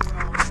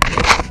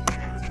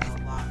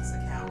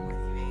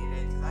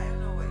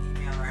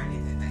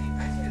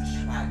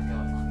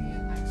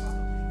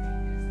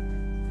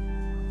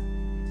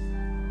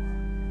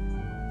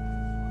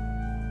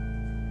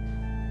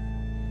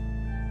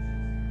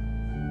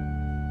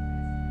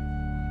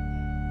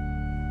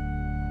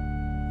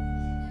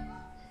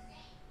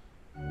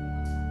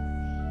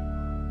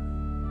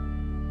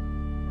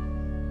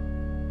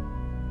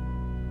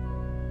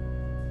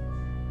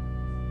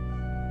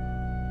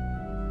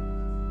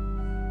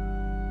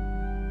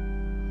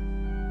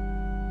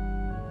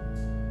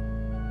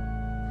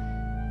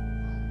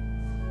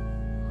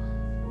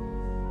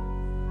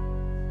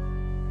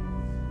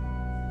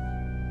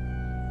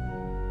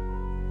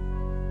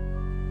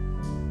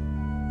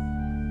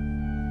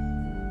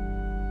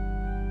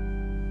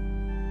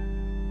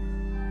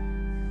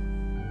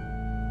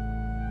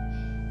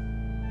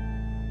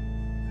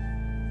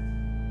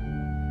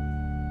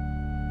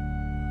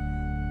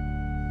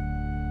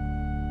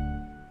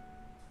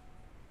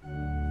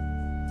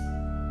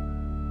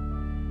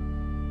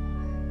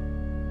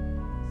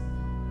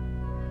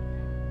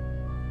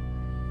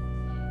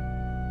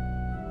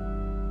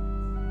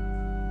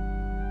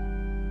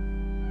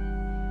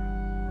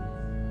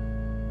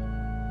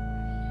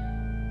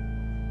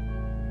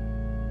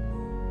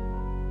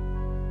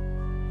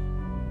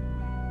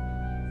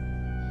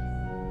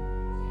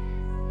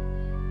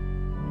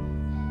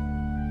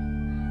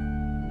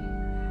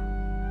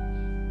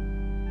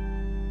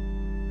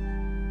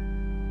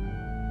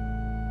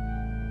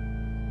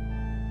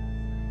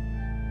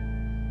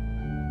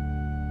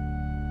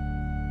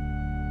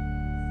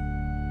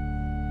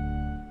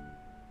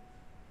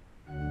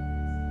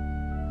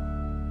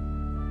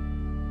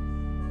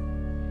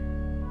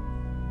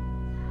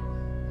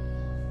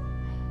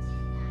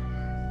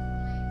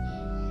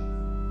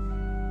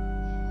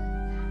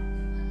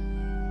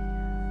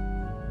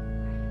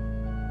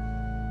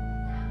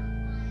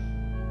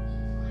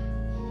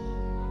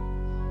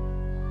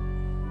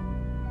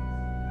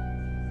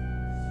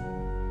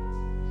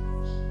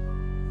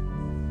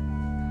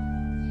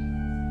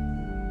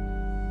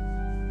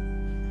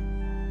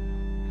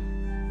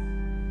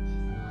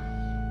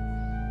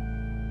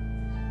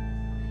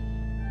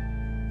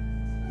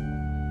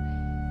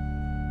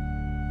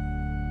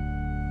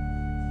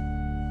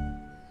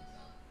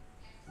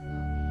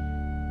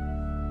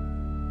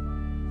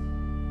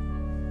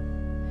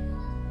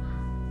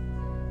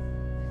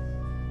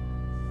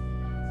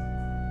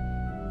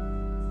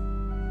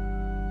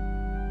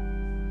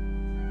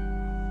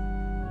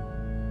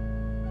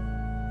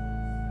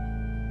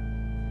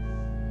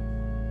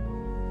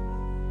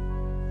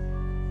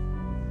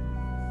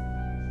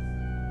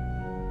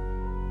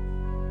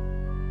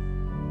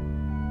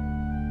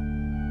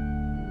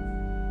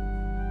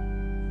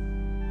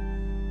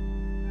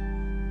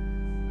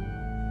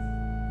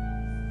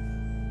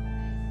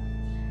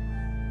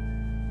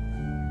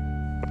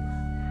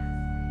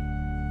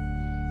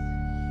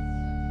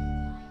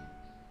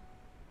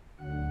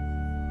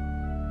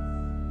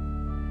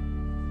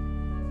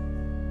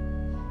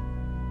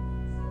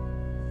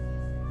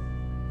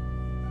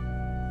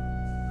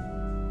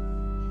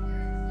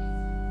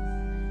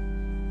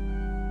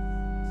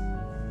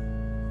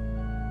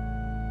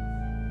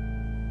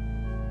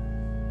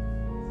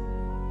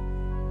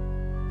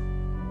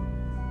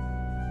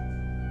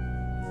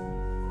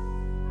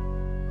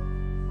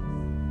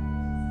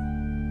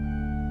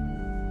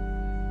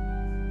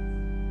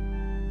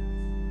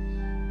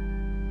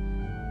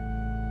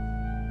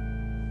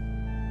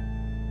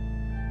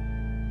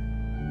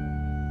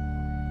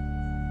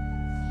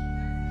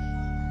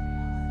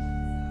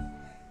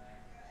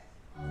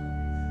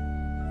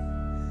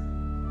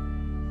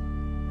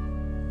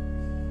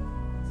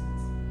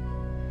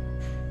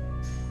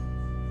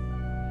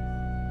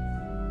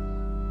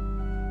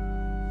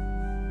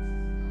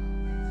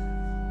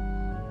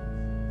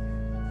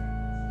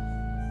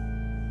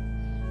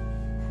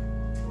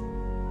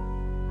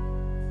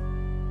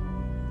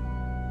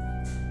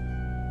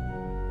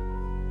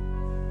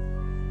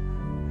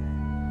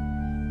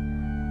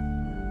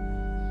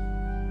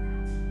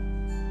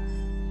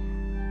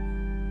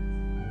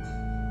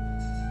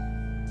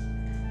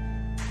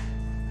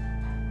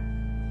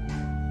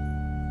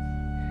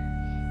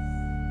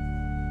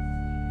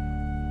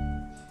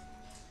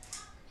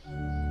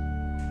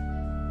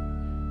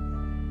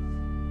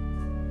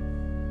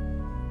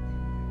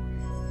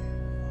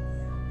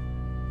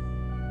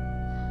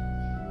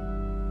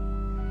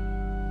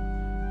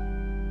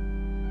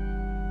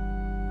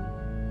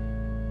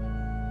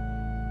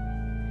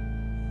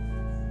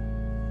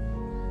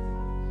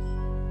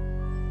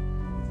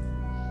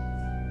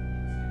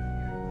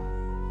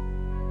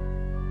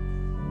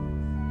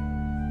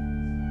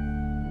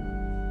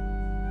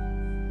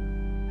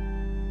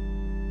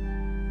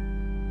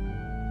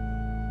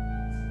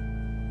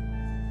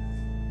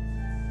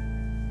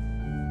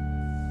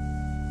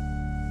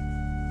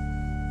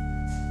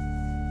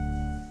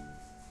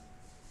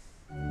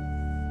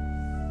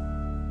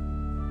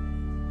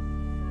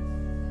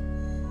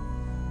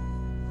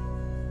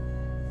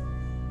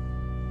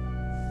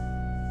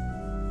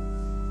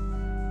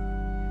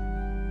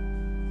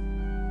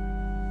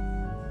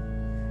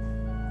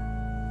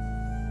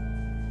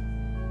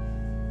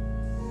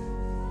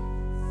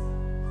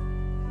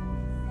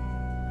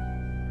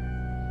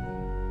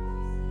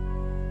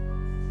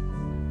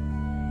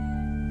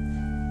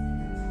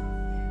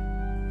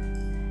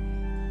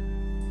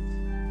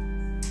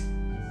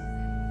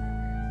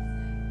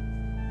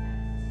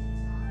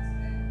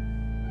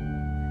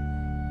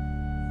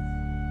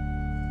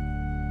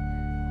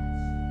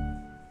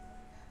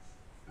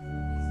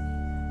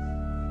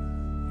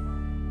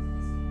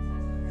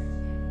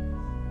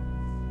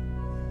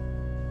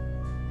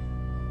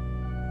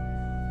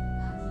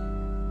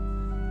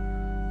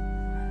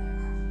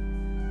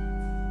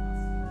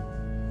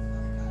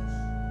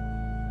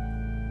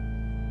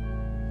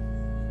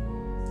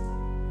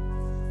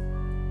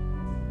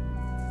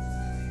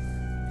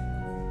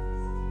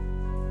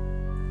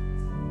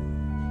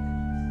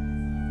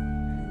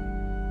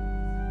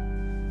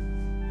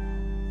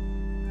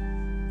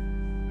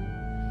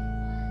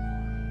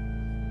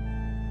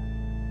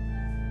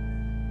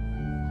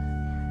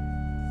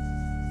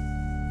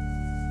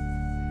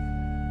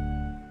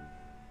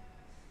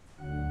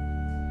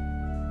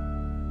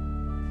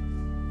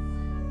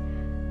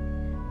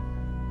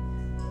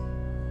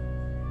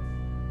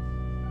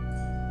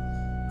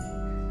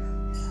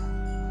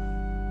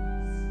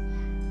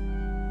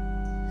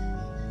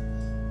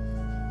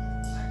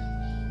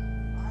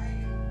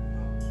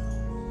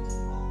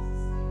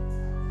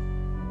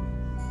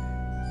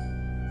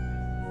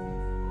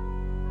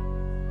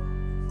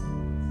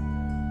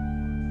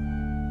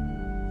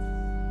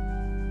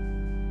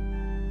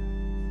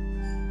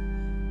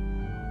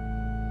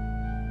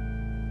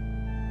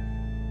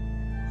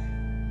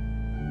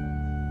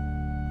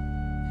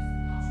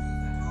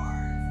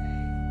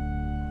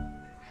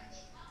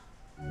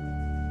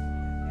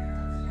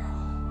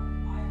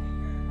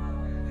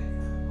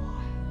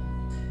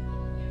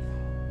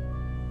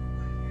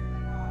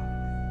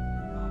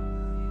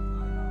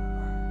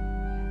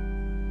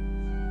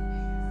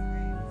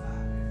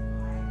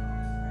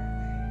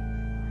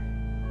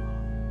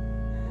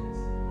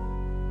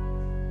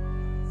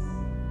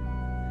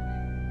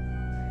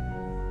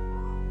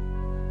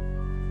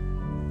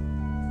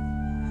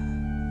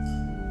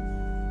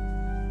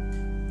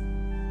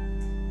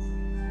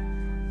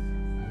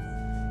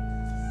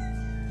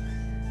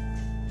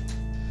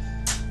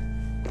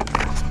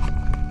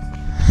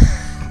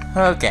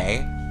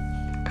 Okay.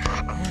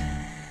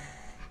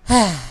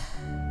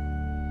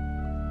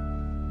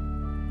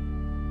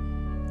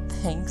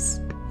 Thanks.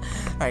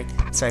 Alright,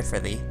 sorry for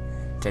the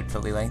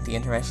dreadfully lengthy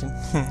intermission.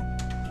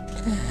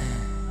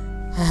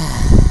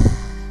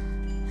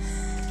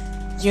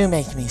 You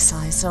make me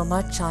sigh so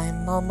much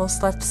I'm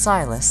almost left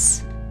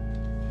sightless.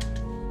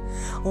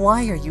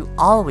 Why are you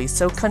always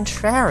so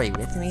contrary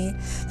with me?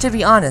 To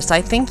be honest,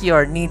 I think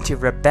your need to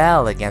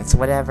rebel against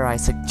whatever I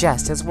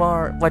suggest is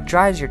what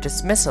drives your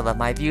dismissal of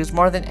my views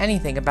more than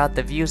anything about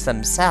the views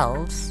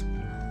themselves.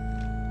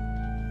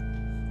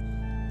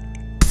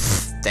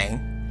 Pfft, dang.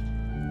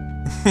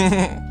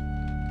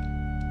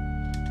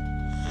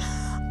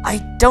 I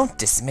don't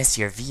dismiss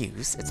your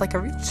views. It's like a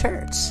real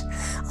church.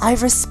 I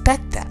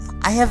respect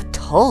them. I have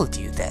told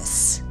you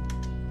this.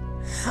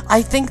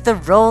 I think the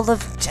role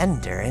of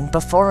gender in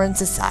Beforeign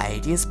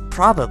society is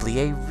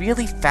probably a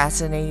really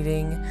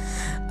fascinating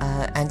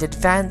and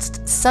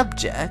advanced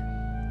subject.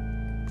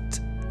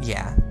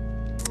 Yeah.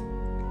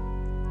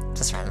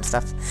 Just random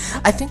stuff.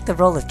 I think the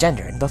role of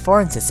gender in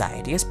Beforeign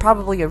society is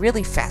probably a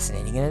really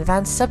fascinating and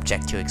advanced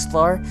subject to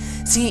explore.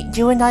 See,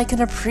 you and I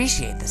can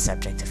appreciate the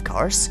subject, of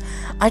course.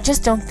 I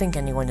just don't think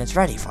anyone is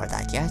ready for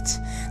that yet.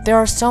 There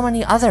are so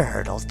many other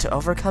hurdles to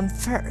overcome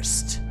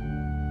first.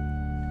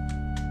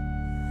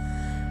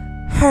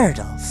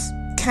 Hurdles?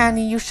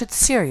 Canny, you should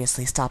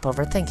seriously stop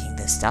overthinking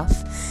this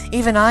stuff.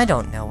 Even I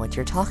don't know what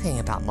you're talking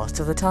about most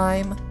of the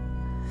time.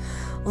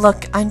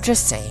 Look, I'm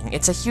just saying,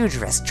 it's a huge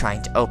risk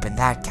trying to open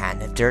that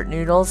can of dirt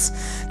noodles,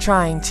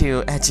 trying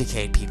to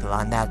educate people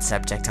on that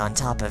subject on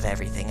top of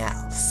everything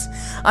else.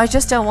 I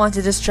just don't want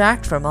to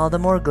distract from all the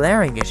more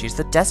glaring issues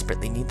that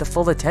desperately need the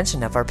full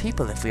attention of our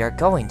people if we are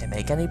going to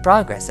make any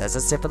progress as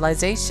a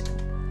civilization.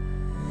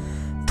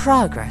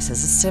 Progress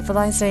as a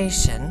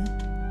civilization?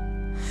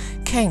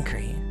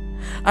 Cankry,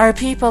 our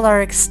people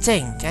are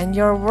extinct and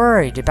you're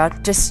worried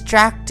about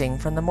distracting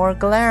from the more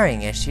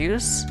glaring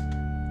issues?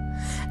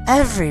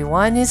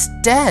 Everyone is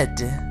dead.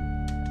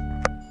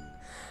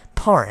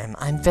 Porim,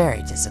 I'm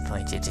very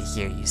disappointed to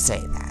hear you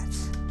say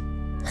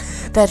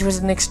that. That was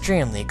an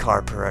extremely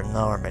corporal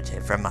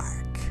normative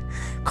remark.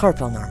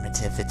 Corporal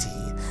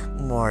normativity,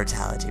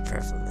 mortality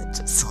privilege,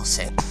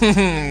 bullshit.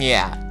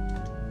 Yeah.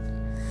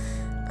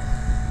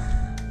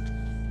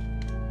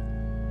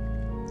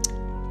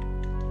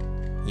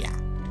 Yeah.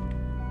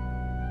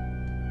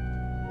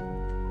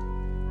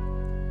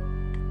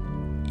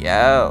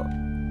 Yo.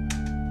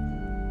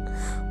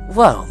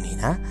 Whoa,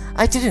 Mina.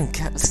 I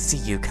didn't see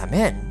you come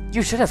in.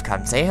 You should have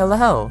come say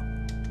hello.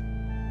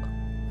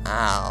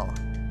 Oh.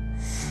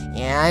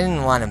 Yeah, I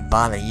didn't want to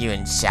bother you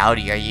and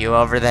Shouty. Are you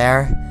over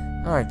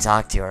there? Or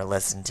talk to or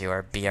listen to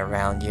or be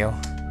around you.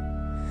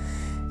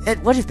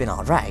 It would have been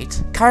alright.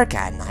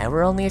 Karkat and I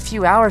were only a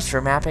few hours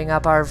from wrapping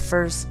up our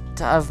first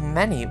of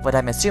many, what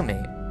I'm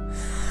assuming.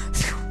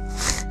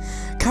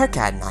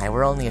 Karkat and I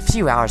were only a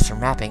few hours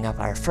from wrapping up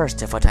our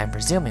first of what I'm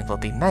presuming will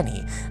be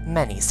many,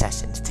 many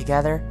sessions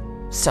together.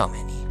 So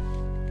many.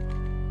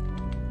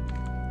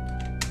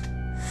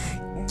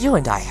 You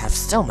and I have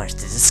so much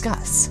to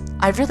discuss.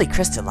 I've really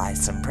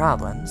crystallized some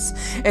problems.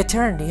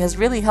 Eternity has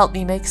really helped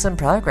me make some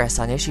progress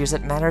on issues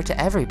that matter to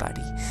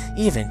everybody,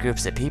 even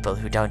groups of people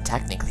who don't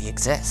technically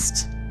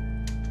exist.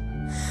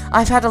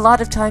 I've had a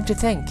lot of time to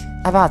think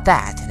about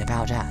that and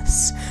about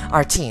us,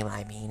 our team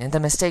I mean, and the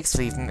mistakes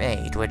we've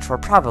made, which were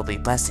probably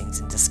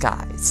blessings in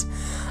disguise.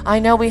 I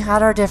know we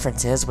had our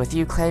differences, with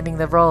you claiming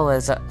the role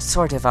as a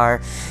sort of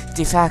our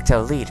de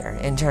facto leader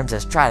in terms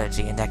of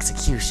strategy and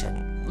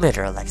execution.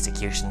 Literal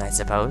execution, I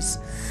suppose.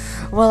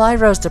 Well, I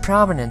rose to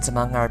prominence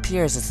among our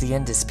peers as the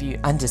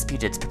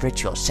undisputed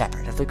spiritual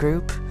shepherd of the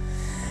group.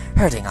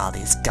 Hurting all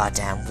these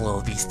goddamn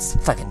wool beasts,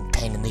 fucking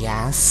pain in the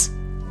ass.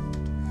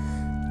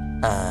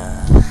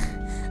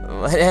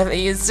 Whatever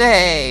you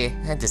say,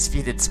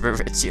 undisputed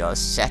spiritual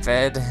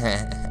shepherd.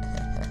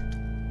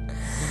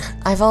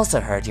 I've also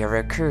heard you're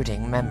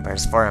recruiting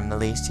members for a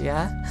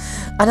militia.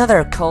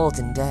 Another bold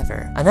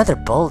endeavor.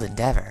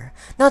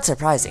 Not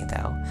surprising,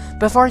 though.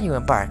 Before you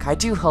embark, I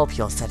do hope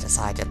you'll set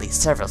aside at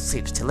least several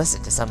sleeps to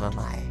listen to some of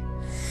my...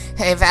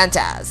 Hey,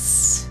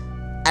 Vantas!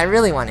 I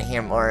really want to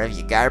hear more of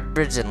your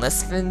garbage and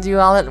listen to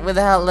all it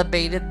without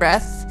bated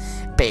breath.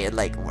 Baited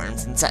like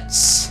worms and such.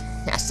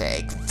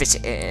 Hashtag fish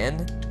it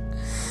in.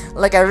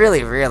 Like, I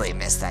really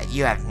miss that.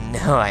 You have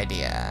no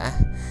idea.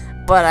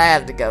 But I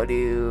have to go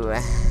do...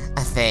 a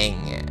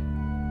thing.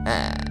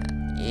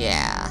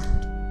 Yeah.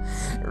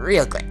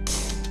 Real quick.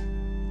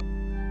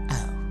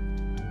 Oh.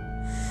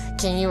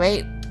 Can you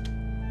wait?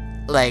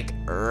 Like,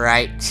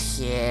 right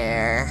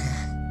here?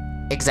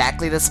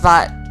 Exactly the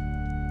spot?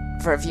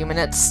 For a few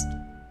minutes?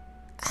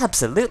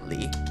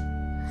 Absolutely.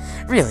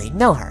 Really,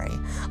 no hurry.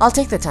 I'll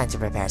take the time to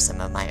prepare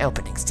some of my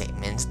opening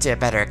statements to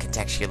better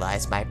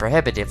contextualize my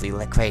prohibitively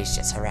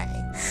loquacious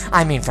harangue.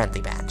 I mean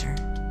friendly banter.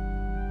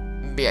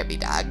 BRB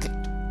dog.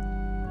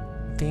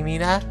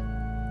 Bimina?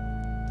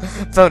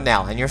 Vote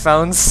now on your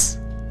phones.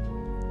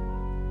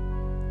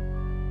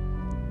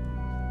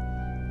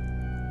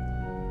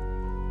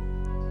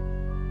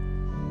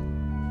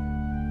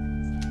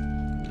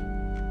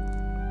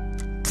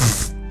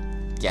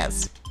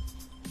 Yes.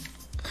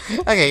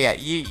 Okay, yeah,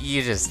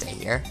 you just stay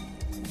here.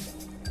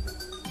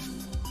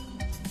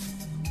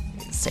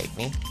 Just take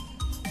me.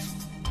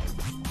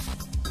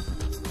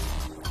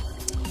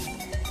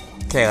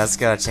 Okay, let's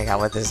go check out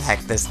what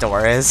this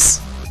door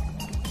is.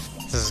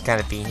 This is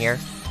gonna be here.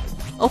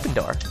 Open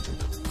door.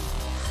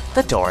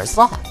 The door is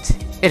locked.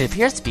 It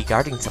appears to be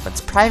guarding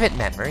someone's private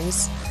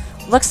memories.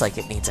 Looks like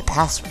it needs a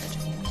password.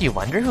 You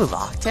wonder who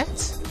locked it?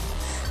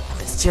 A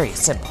mysterious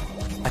symbol.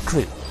 A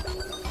clue.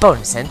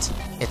 Bonus hint,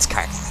 it's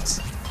Karkat.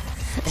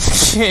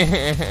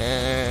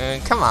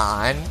 Come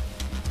on.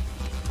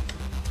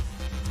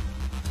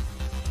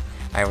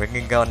 Alright, we're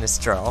gonna go on this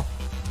stroll.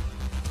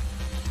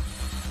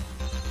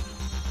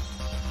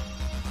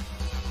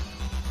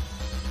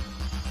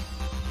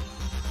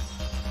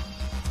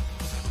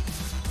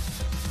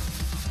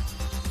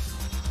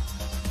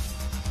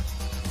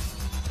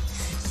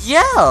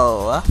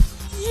 Yo!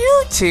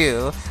 You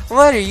two!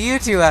 What are you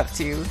two up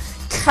to?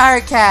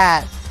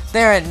 Karkat!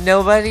 There ain't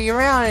nobody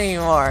around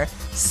anymore.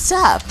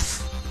 Sup?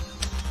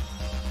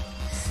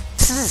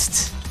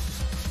 Psst!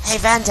 Hey,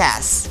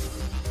 Ventas!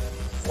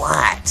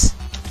 What?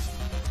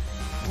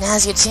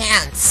 Now's your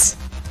chance!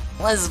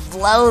 Let's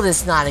blow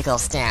this nautical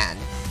stand.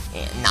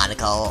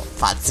 Nautical,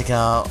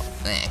 Fotsico,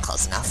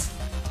 close enough.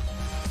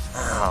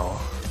 Oh.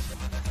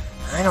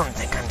 I don't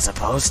think I'm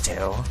supposed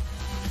to.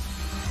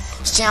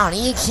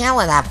 Shouty, you can't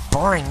let that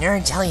boring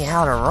nerd tell you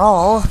how to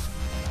roll.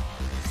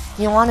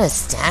 You want to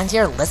stand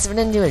here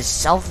listening to his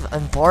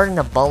self-important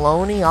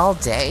baloney all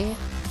day?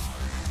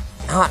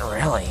 Not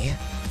really.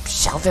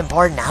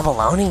 Self-important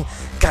abalone?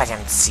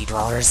 Goddamn sea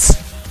dwellers.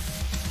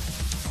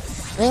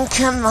 Then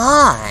come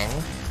on.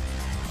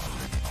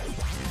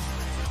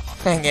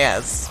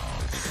 Yes.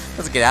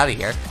 Let's get out of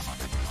here.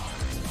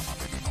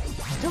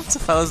 I don't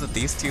suppose that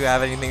these two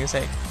have anything to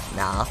say.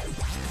 Nah.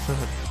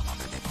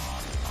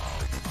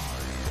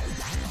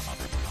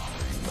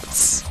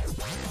 Let's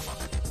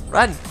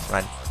run,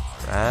 run,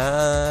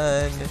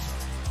 run.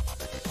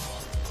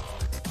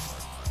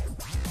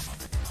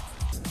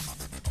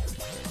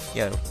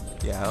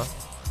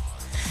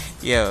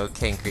 Yo,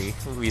 Kankry,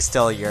 we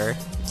stole your.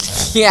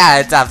 Yeah,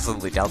 it's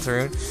absolutely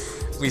Deltarune.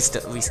 We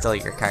stole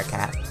your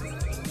Karkat.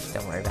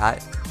 Don't worry about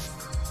it.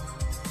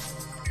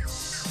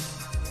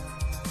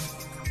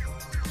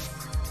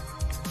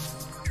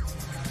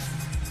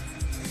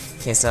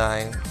 Okay, so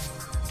I'm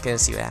gonna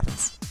see what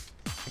happens.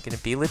 We're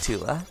gonna be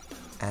Latula,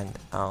 and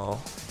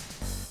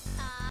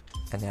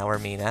and now we're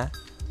Mina,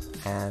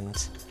 and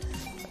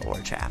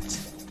we're trapped.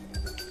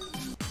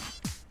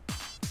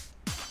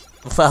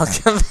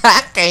 Welcome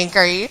back,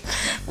 Kankry!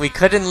 We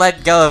couldn't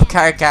let go of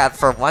Karkat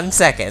for 1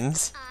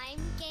 second. I'm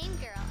Game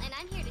Girl, and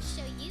I'm here to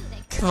show you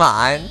that Come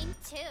on. game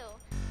too.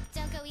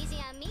 Don't go easy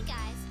on me,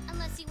 guys,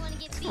 unless you want to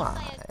get beat Come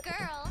by a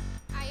girl.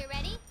 Are you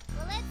ready?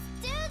 Well, let's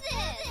do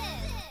this!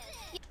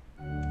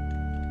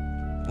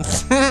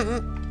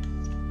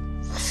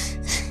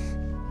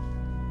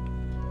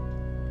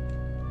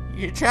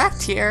 You're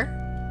trapped here.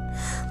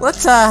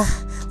 Let's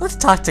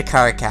talk to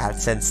Karkat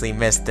since we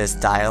missed this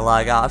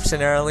dialogue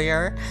option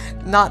earlier.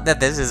 Not that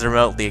this is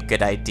remotely a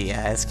good idea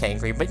as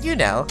Kankry, but you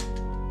know.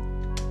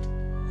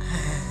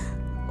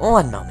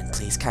 One moment,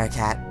 please,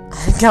 Karkat.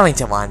 I'm going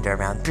to wander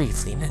around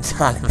briefly in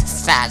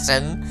anonymous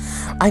fashion.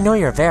 I know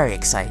you're very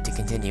excited to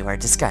continue our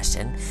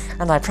discussion,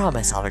 and I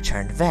promise I'll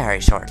return very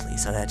shortly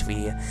so that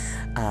we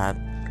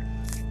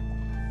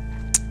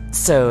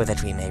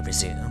may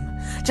resume.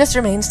 Just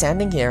remain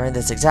standing here in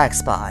this exact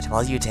spot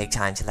while you take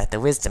time to let the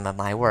wisdom of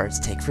my words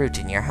take root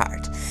in your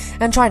heart,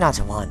 and try not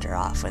to wander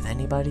off with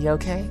anybody,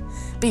 okay?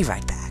 Be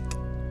right back.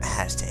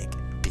 Hashtag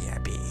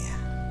BRB.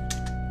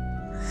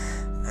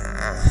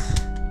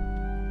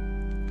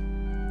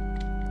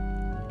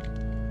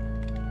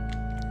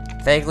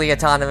 Vaguely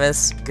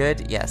autonomous.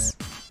 Good? Yes.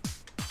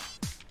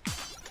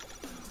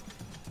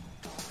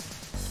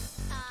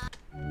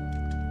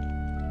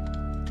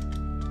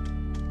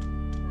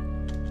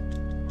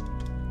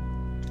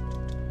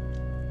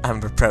 I'm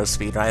a pro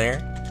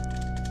speedrunner.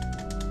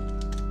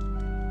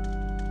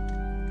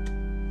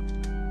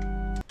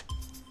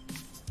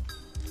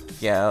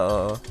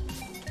 Yo.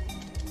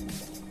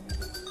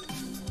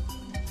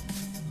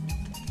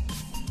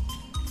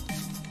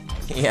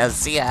 Yeah,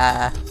 see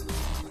ya.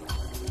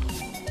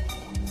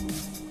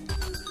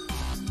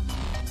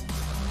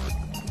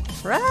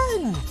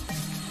 Run!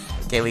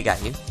 Okay, we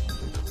got you.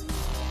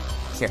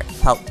 Here,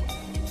 help.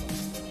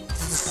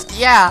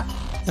 Yeah!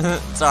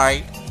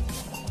 Sorry.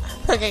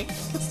 Okay.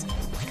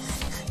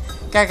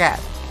 Karkat,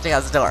 check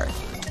out the door.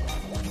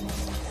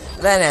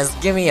 Dennis,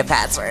 give me a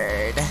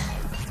password.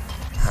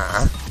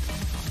 Huh?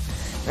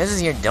 This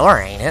is your door,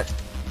 ain't it?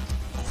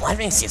 What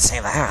makes you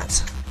say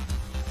that?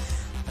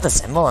 The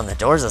symbol on the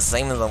door is the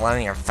same as the one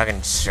on your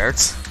fucking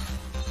shirt.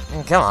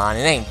 Come on,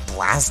 it ain't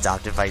blast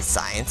doctored by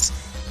science.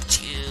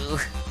 Choo.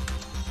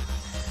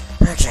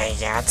 Okay,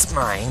 yeah, it's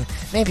mine.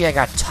 Maybe I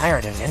got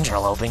tired of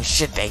interloping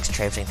shitbags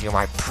traipsing through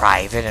my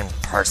private and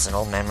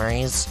personal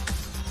memories.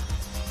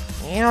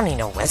 You don't need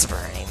to whisper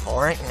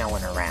anymore, ain't no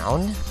one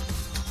around.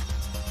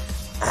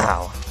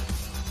 Oh.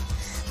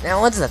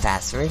 Now what's the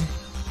password?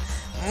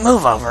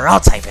 Move over, I'll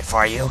type it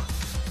for you.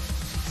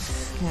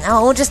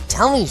 No, just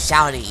tell me,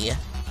 Shouty.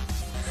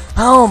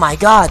 Oh my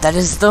god, that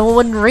is so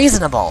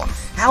unreasonable.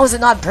 How is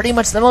it not pretty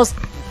much the most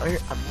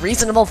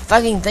reasonable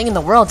fucking thing in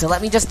the world to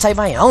let me just type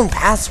my own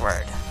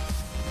password?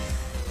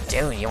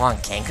 Dude, you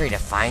want Kankery to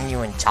find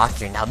you and chalk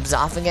your nubs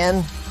off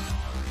again?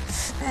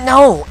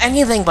 No,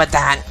 anything but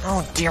that.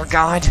 Oh dear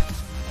god.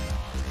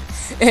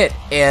 It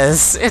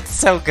is. It's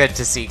so good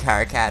to see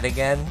Carcat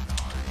again.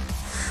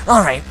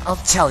 Alright, I'll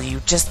tell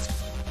you, just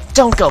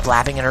don't go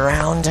blabbing it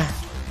around.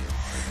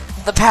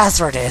 The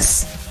password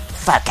is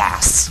fuck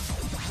ass.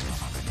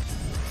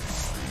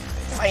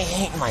 If I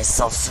hate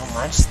myself so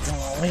much, then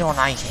why don't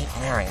I hate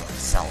marrying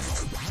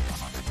myself?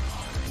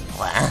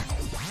 What?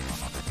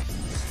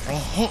 If I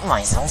hate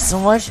myself so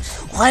much,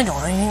 why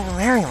don't I hate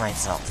marrying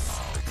myself?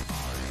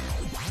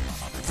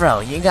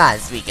 Bro, you gotta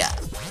speak up.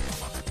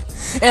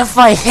 If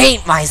I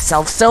hate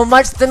myself so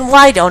much, then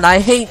why don't I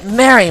hate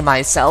marry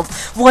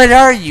myself? What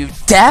are you,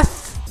 deaf?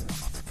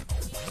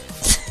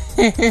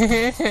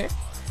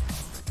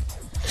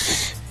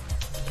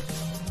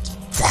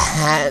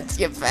 That's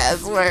your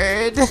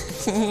password.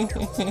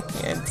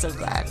 I'm so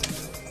glad.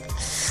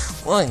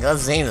 What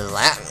does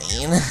that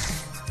mean?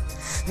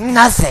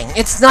 Nothing.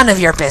 It's none of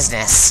your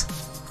business.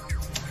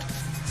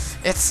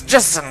 It's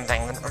just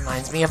something that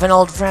reminds me of an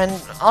old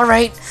friend.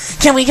 Alright,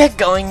 can we get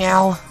going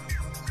now?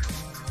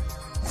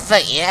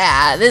 But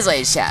yeah, this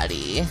way,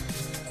 Shouty.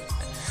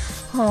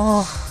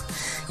 Oh,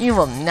 you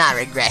will not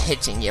regret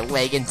hitching your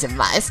wagon to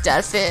my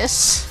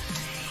starfish.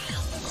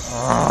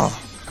 Oh.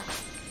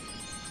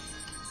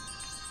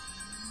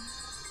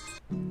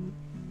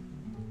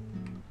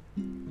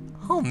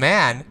 Oh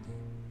man,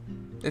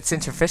 it's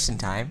intermission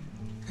time.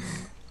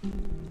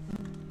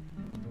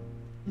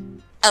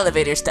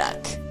 Elevator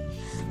stuck.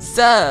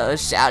 So,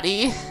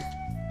 Shouty,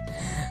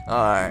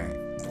 or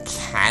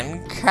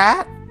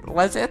Cancat,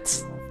 was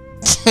it?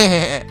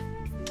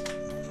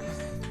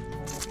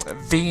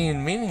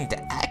 Been meaning to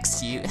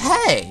ask you.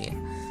 Hey,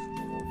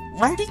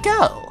 where'd he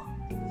go?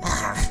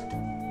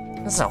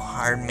 It's so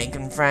hard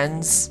making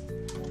friends.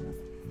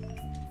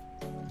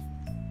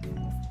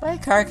 Bye,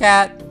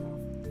 Carcat.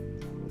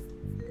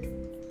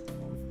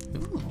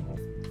 Ooh.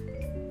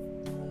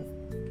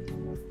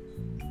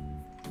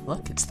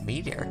 Look, it's the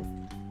meteor.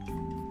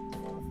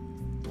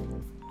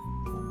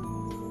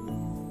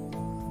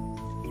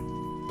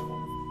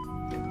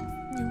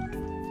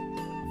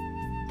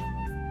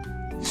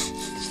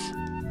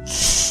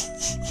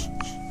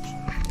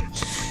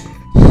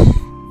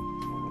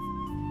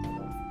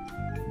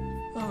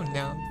 Oh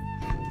no.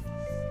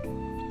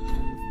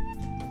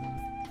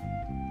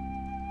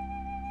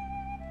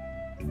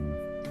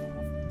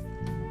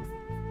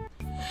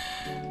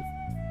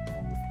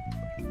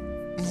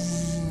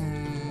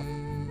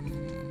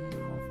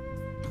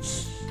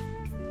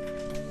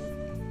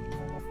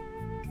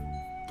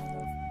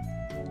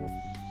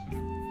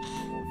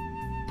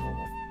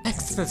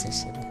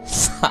 Exposition.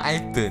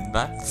 5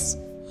 boonbucks.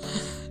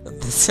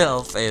 The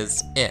shelf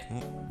is in.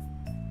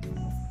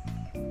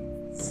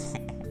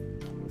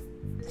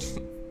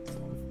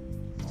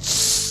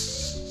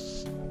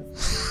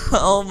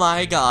 Oh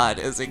my god,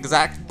 is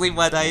exactly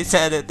what I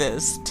said it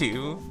is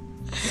too.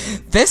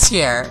 This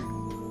year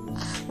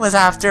was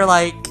after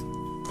like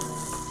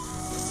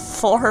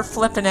 4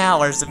 flippin'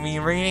 hours of me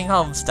reading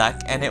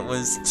Homestuck, and it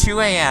was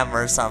 2 AM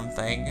or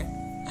something.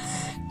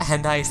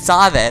 And I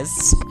saw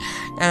this,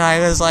 and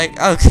I was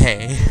like,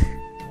 okay,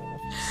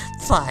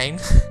 fine,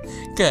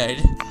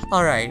 good,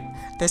 alright,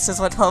 this is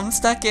what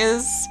Homestuck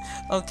is?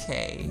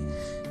 Okay.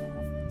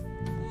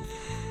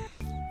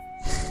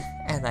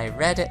 And I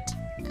read it.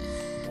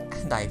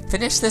 And I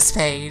finished this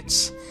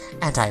page,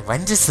 and I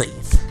went to sleep.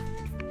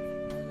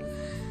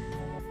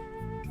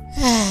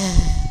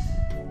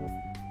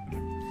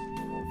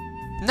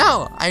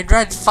 No, I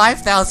read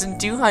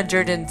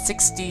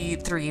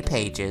 5,263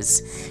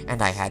 pages,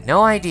 and I had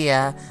no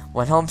idea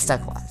what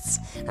Homestuck was.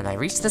 And I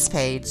reached this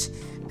page,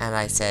 and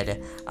I said,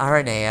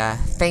 Aranea,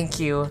 thank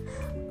you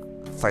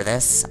for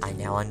this. I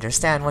now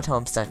understand what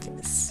Homestuck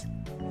is.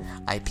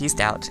 I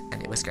peaced out,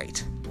 and it was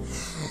great.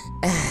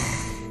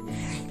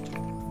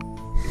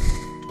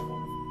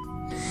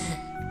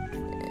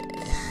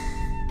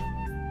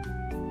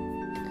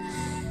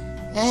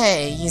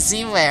 Hey, you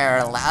see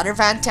where Louder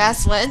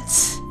Fantas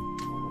went?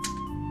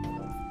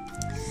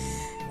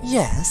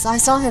 Yes, I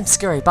saw him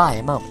scurry by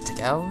a moment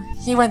ago.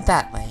 He went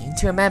that way,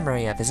 to a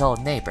memory of his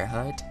old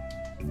neighborhood.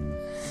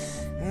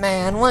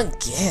 Man, what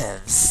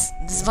gives?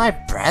 Does my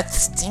breath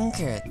stink,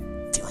 or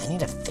do I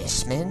need a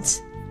fish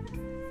mint?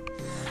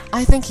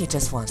 I think he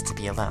just wants to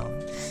be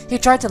alone. He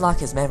tried to lock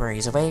his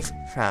memories away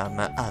from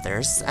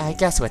others, I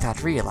guess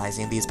without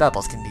realizing these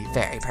bubbles can be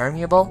very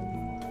permeable.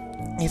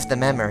 If the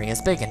memory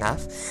is big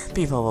enough,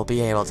 people will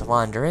be able to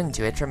wander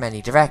into it from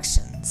many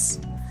directions.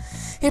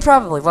 He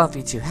probably won't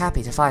be too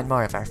happy to find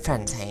more of our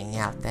friends hanging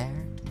out there.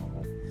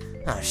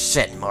 Oh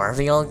shit, more of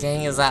the old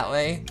gang is that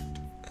way?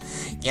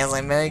 Guess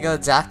I better go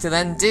talk to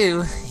them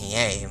too.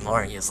 Yay,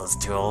 more useless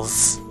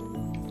tools.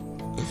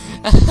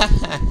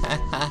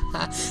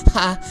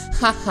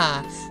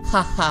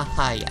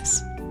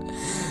 Yes.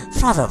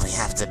 Probably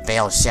have to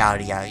bail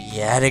Shouty out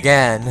yet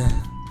again.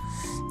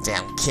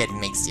 Damn kid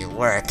makes you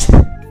work.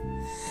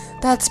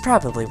 That's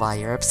probably why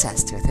you're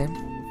obsessed with him.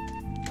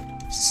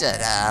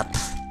 Shut up.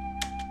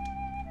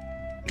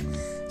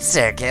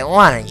 Circuit,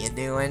 what are you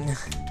doing?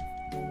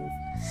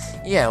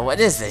 Yo, what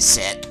is this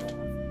shit?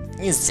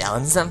 You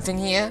selling something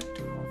here?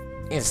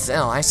 If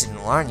so, I should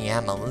warn you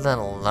I'm a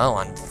little low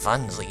on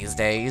funds these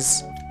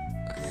days.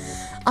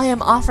 I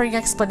am offering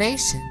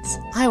explanations.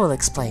 I will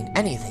explain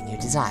anything you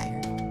desire.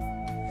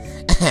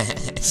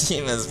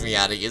 You must be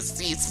out of your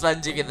seat,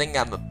 Sponge, if you think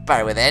I'm a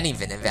bar with any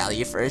bit of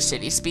value for a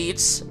shitty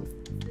speech.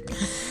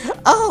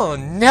 Oh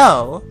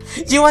no!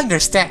 You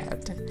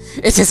understand.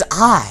 It is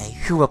I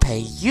who will pay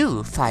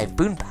you 5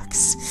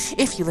 boonbucks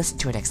if you listen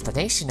to an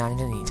explanation on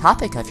any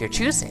topic of your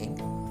choosing.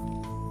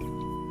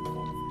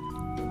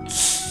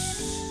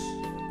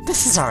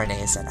 This is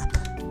RNA setup.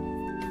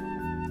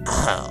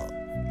 Oh,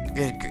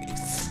 good grief.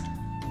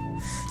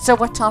 So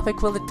what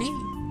topic will it be?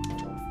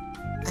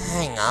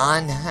 Hang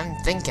on, I'm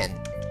thinking.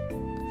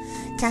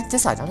 Can't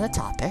decide on a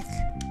topic?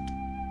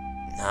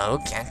 No,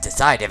 can't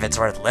decide if it's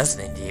worth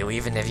listening to you,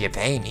 even if you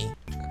pay me.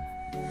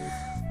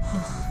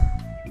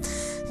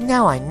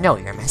 Now I know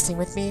you're messing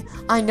with me.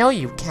 I know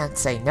you can't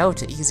say no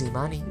to easy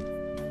money.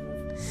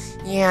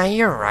 Yeah,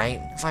 you're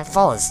right. If I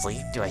fall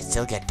asleep, do I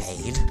still get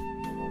paid?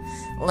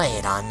 Lay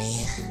it on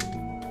me.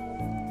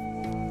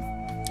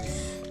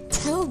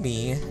 Tell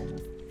me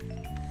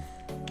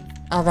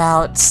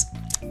about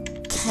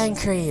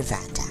Cancri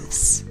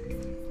Vantas.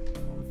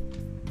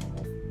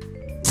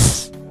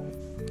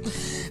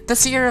 The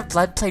Seer of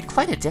Blood played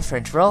quite a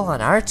different role on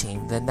our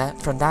team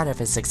from that of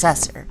his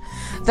successor,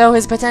 though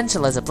his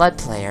potential as a blood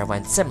player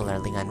went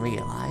similarly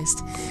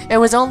unrealized. It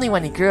was only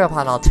when he grew up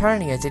on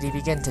Alternia did he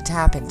begin to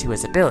tap into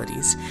his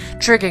abilities,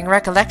 triggering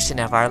recollection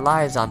of our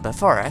lives on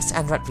before us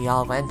and what we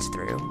all went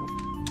through.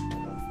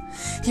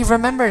 He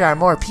remembered our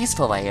more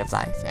peaceful way of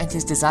life and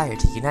his desire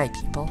to unite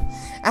people.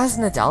 As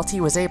an adult, he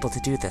was able to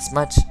do this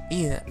much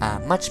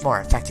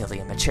more effectively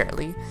and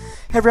maturely,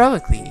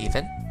 heroically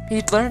even.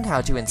 He'd learned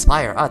how to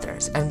inspire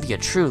others and be a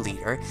true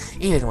leader,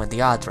 even when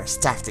the odds were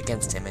stacked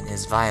against him in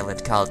his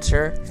violent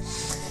culture.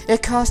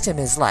 It cost him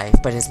his life,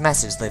 but his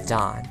message lived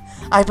on.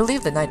 I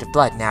believe the Knight of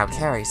Blood now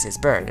carries his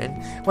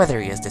burden, whether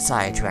he has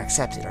decided to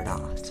accept it or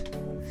not.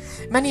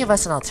 Many of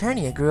us in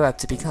Alternia grew up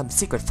to become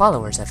secret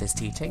followers of his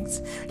teachings,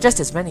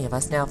 just as many of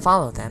us now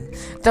follow them,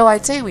 though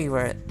I'd say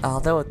with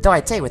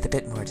a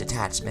bit more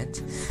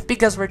detachment,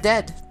 because we're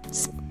dead.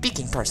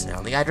 Speaking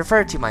personally, I'd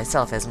refer to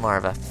myself as more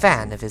of a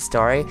fan of his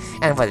story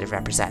and what it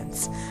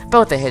represents,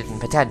 both the hidden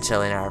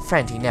potential in our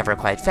friend he never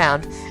quite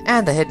found,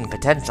 and the hidden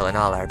potential in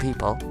all our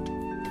people.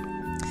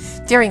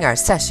 During our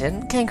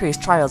session, Cancre's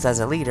trials as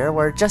a leader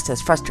were just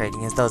as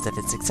frustrating as those of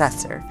his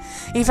successor.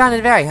 He found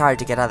it very hard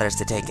to get others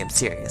to take him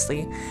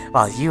seriously,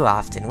 while you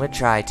often would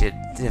try to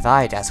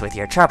divide us with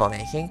your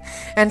troublemaking,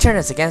 and turn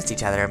us against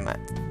each other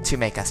to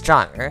make us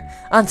stronger,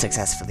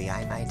 unsuccessfully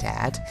I might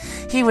add.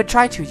 He would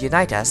try to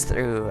unite us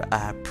through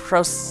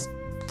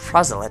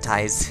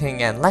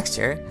proselytizing and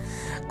lecture,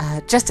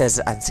 just as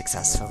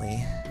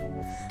unsuccessfully.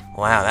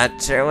 Wow,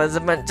 that sure was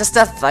a bunch of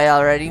stuff I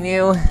already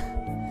knew.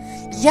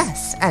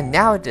 Yes, and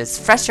now it is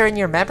fresher in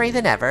your memory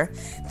than ever.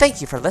 Thank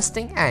you for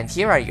listening, and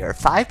here are your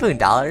 5 boon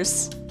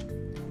dollars.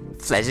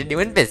 Pleasure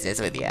doing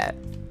business with you.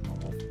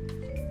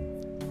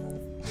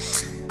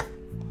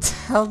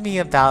 Tell me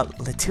about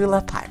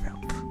Latula Pyrope.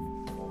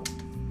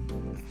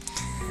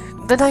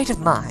 The Knight of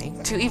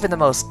Mine, to even the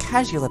most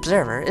casual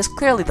observer, is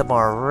clearly the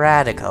more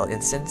radical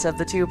instance of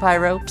the two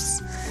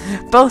Pyropes.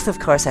 Both, of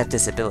course, have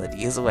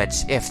disabilities,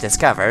 which, if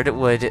discovered,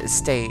 would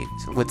slate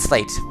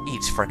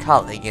each for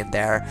culling in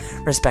their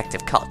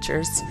respective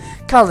cultures.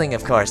 Culling,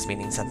 of course,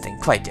 meaning something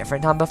quite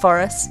different on before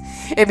us.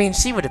 It means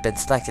she would have been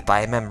selected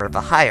by a member of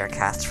a higher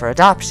caste for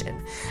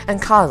adoption,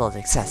 and coddled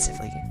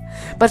excessively.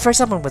 But for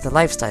someone with a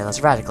lifestyle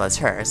as radical as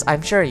hers,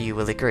 I'm sure you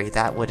will agree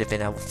that would have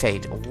been a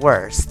fate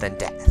worse than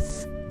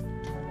death.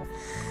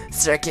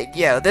 Circuit,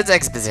 yo, this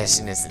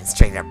exposition isn't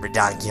straight up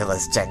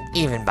ridiculous junk,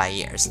 even by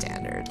your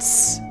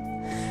standards.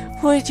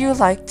 Would you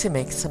like to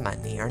make some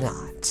money or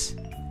not?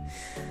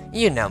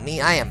 You know me,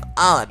 I am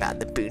all about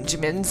the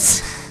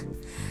boonjamins.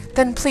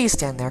 Then please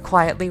stand there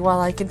quietly while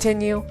I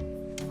continue.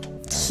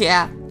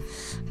 Yeah.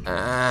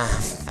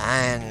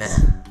 Fine.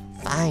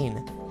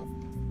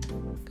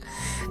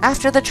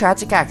 After the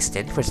tragic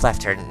accident which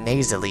left her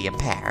nasally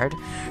impaired,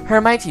 her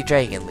mighty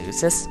dragon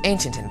Lucis,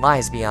 ancient and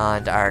wise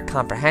beyond our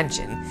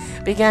comprehension,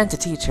 began to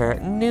teach her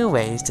new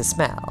ways to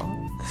smell.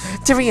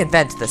 To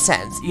reinvent the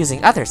sense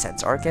using other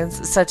sense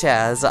organs, such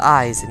as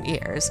eyes and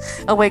ears,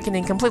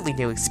 awakening completely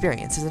new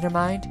experiences in her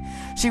mind.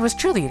 She was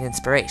truly an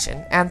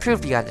inspiration, and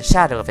proved beyond a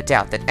shadow of a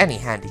doubt that any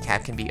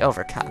handicap can be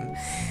overcome,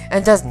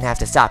 and doesn't have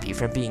to stop you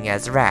from being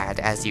as rad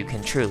as you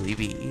can truly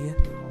be.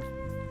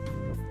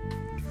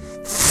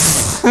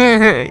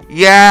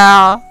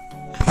 Yeah,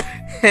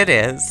 it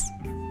is.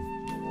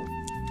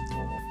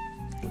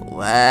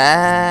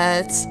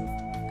 What?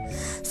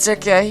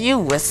 Circa, you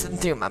whistling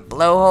through my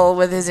blowhole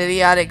with his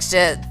idiotic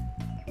shit.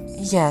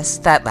 Yes,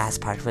 that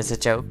last part was a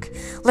joke.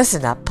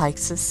 Listen up,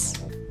 Pixis.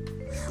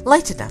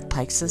 Lighten up,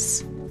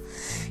 Pixis.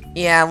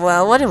 Yeah,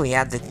 well, what do we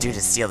have to do to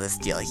seal this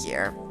deal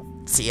here?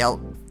 Seal,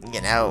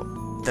 you know,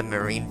 the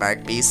marine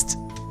bark beast.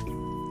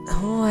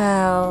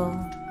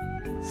 Well,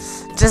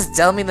 just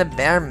tell me the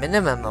bare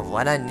minimum of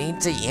what I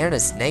need to hear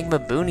to snag my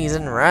boonies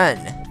and run.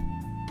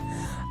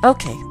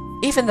 Okay,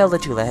 even though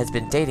Latula has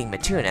been dating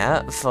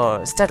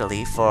Matuna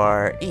steadily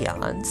for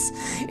eons,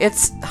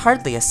 it's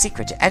hardly a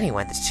secret to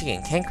anyone that she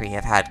and Kankri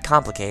have had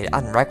complicated,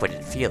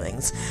 unrequited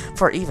feelings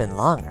for even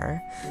longer.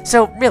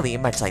 So really,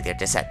 much like their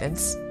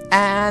descendants.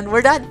 And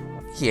we're done.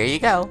 Here you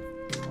go.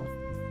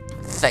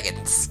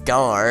 Fucking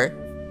score.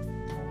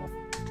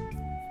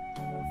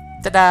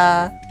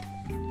 Ta-da!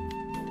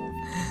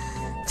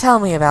 Tell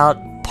me about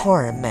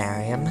poor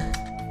Mariam.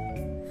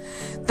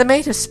 The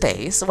Mate of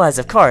Space was,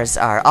 of course,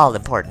 our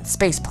all-important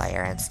space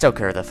player and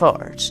stoker of the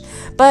forge,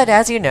 but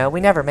as you know, we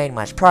never made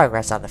much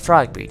progress on the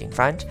frog breeding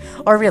front,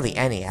 or really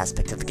any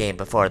aspect of the game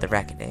before the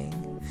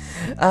reckoning.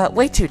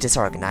 Way too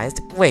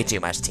disorganized, way too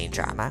much teen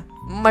drama.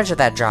 Much of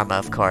that drama,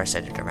 of course,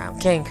 centered around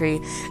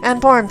Kankri,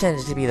 and Porum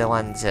tended to be the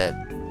one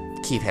to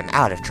keep him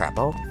out of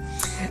trouble.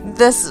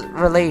 This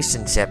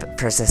relationship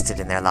persisted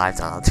in their lives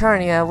on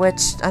Alternia,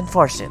 which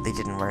unfortunately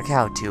didn't work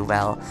out too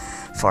well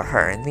for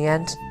her in the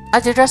end.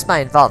 I'd address my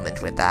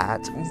involvement with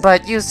that,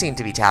 but you seem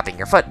to be tapping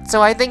your foot,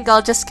 so I think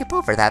I'll just skip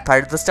over that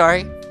part of the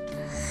story.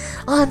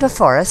 On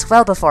before us,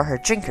 well before her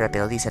drinker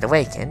abilities had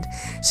awakened,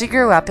 she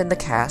grew up in the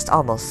caste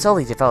almost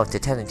solely devoted to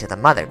tending to the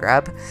mother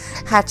grub,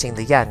 hatching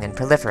the young and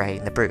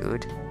proliferating the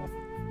brood.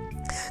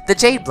 The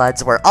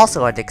Jadebloods were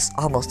also an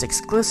almost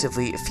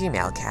exclusively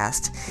female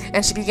caste,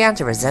 and she began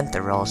to resent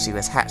the role she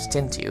was hatched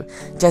into,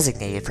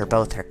 designated for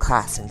both her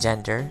class and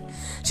gender.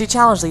 She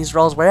challenged these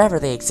roles wherever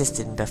they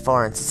existed in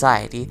Beforan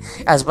society,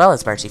 as well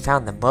as where she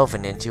found them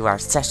woven into our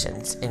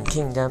sessions, in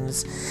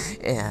kingdoms,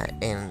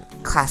 in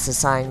class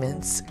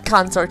assignments,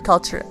 consort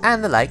culture,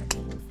 and the like.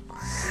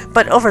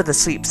 But over the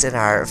sweeps in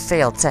our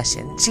failed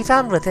session, she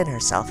found within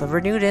herself a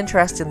renewed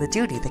interest in the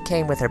duty that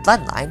came with her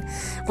bloodline,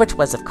 which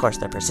was of course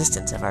the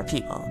persistence of our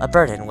people, a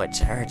burden which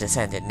her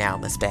descendant now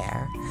must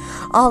bear.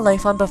 All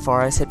life on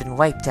before us had been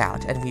wiped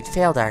out, and we'd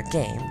failed our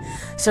game,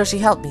 so she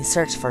helped me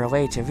search for a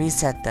way to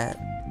reset the...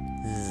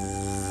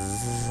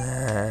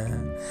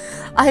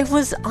 I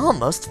was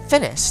almost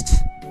finished.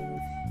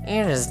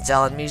 You're just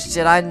telling me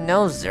shit I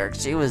know, Zerk.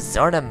 She was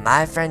sorta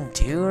my friend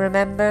too,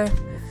 remember?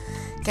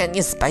 Can't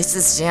you spice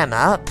this jam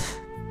up?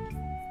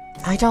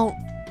 I don't...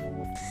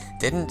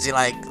 Didn't you,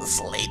 like,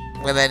 sleep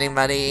with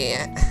anybody?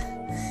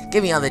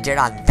 Give me all the dirt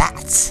on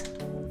that!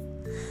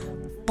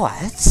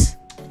 What?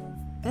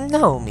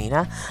 No,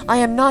 Mina. I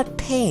am not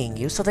paying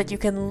you so that you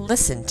can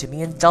listen to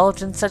me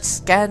indulge in such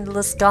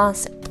scandalous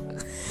gossip.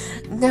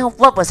 Now,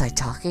 what was I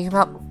talking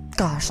about?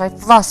 Gosh,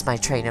 I've lost my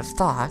train of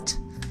thought.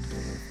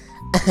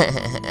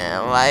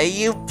 Why are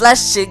you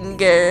blushing,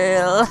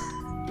 girl?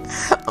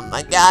 Oh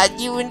my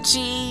god, you and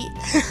she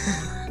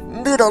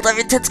noodled of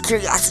intense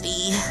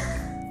curiosity.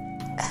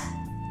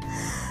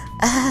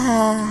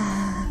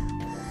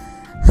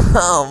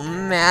 Oh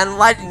man,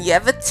 why didn't you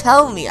ever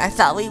tell me? I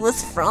thought we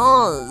was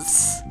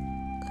friends.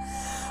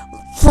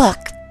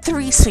 Look,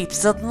 3 sweeps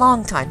is a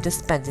long time to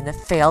spend in a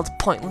failed,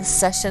 pointless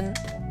session.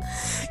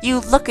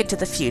 You look into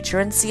the future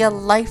and see a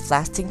life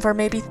lasting for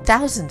maybe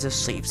thousands of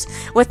sleeps,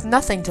 with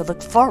nothing to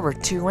look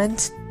forward to,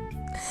 and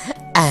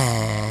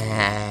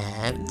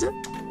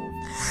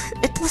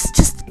it was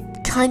just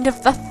kind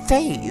of a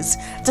phase.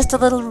 Just a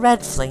little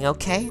red fling,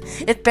 okay?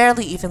 It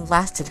barely even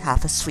lasted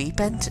half a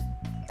sweep, and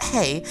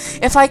hey,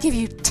 if I give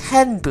you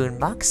 10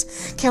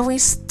 boonbucks, can we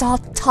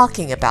stop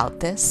talking about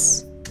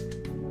this?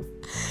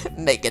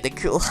 Make it a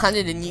cool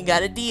 100 and you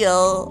got a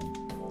deal.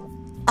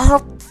 Oh,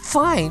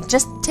 fine,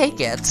 just take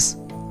it.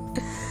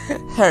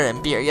 Her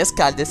Imperious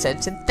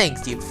condescension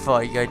thanks you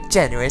for your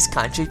generous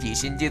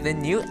contribution to the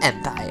new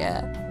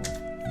empire.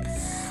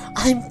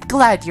 I'm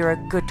glad you're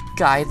a good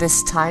guy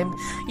this time.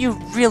 You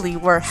really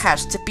were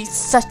hatched to be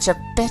such a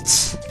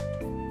bitch.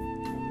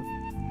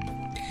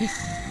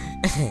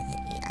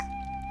 Yeah.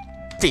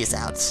 Peace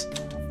out.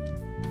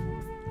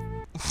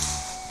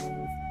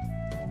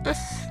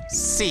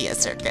 See ya,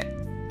 Circuit.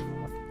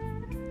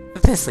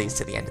 This leads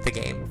to the end of the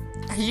game.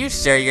 Are you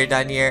sure you're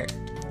done here?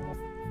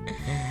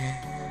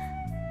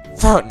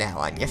 Vote now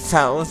on your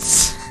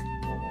phones.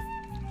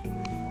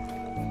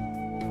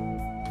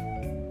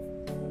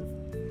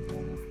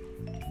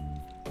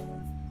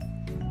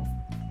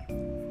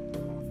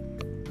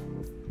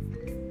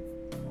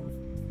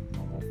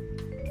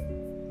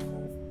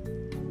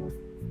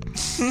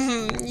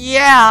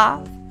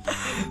 Yeah!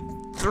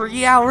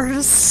 3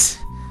 hours?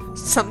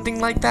 Something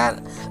like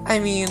that? I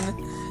mean,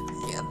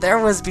 yeah, there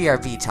was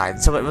BRB time,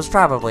 so it was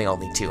probably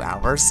only 2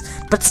 hours.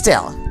 But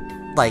still,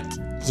 like,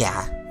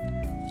 yeah.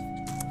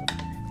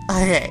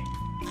 Okay,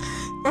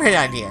 we're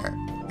done here.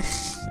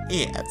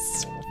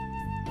 Yes.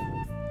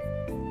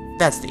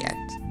 That's the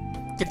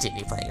end.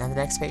 Continue playing on the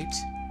next page.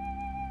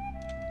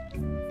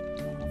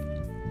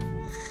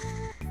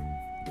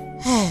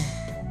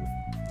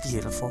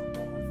 beautiful.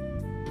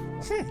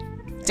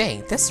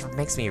 Dang, this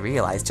makes me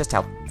realize just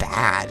how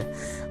bad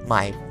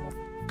my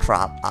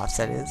crop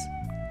offset is.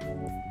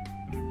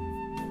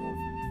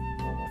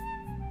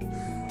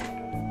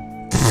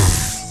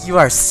 You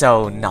are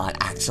so not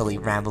actually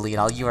rambly at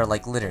all. You are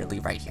like literally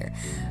right here.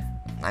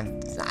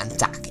 I'm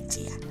talking to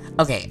you.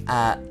 Okay,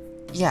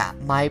 yeah,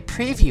 my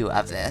preview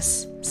of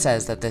this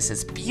says that this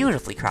is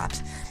beautifully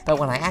cropped, but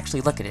when I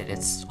actually look at it,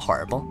 it's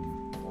horrible.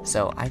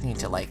 So I need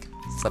to like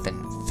flip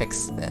and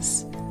fix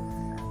this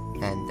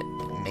and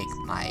make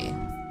my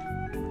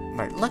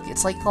look,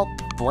 it's like all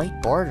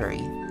white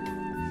bordery.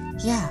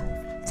 Yeah,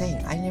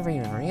 dang, I never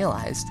even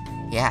realized.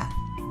 Yeah,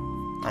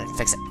 I'm gonna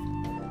fix it.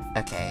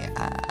 Okay,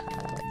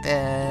 like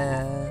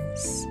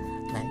this,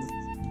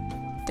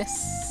 like this.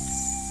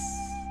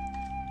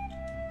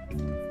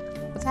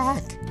 What the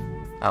heck?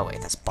 Oh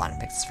wait, that's bottom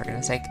pixels for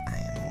goodness sake. I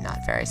am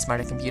not very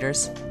smart at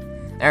computers.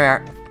 There we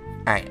are.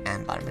 Alright,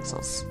 and bottom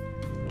pixels.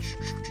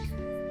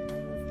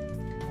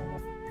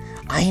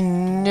 I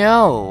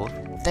know!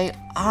 They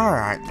are,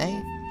 aren't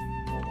they?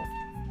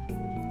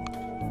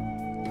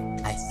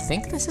 I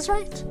think this is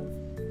right.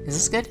 Is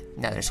this good?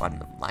 No, there's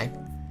one line.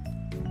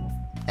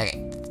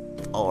 Okay.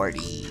 40.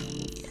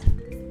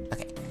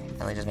 Okay,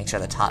 let me just make sure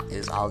the top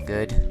is all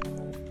good.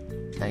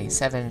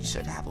 97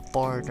 should have a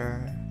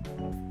border.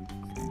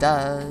 It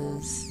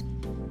does.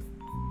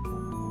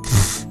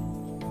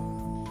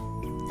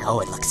 No,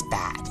 it looks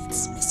bad.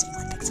 It's missing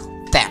one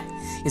pixel. There.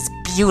 It's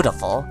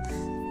beautiful.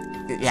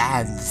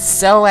 Yeah, and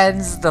so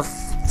ends the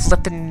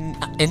flippin'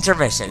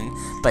 intermission,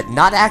 but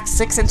not Act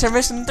 6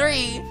 Intermission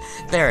 3!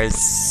 There is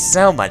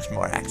so much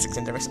more Act 6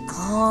 Intermission.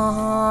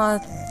 Aw,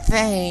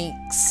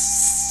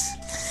 thanks.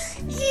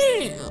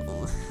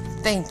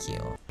 Thank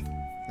you.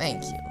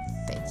 Thank you.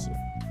 Thank you.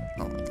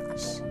 Oh my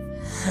gosh.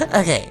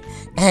 Okay,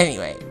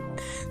 anyway.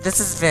 This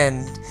has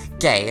been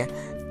Gay.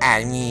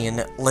 I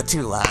mean,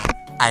 Latula.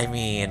 I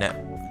mean,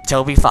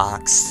 Toby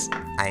Fox.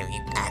 I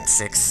mean, Act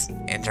 6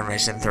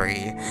 Intermission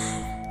 3.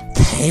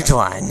 Page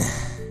 1.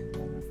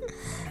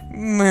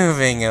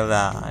 Moving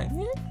along.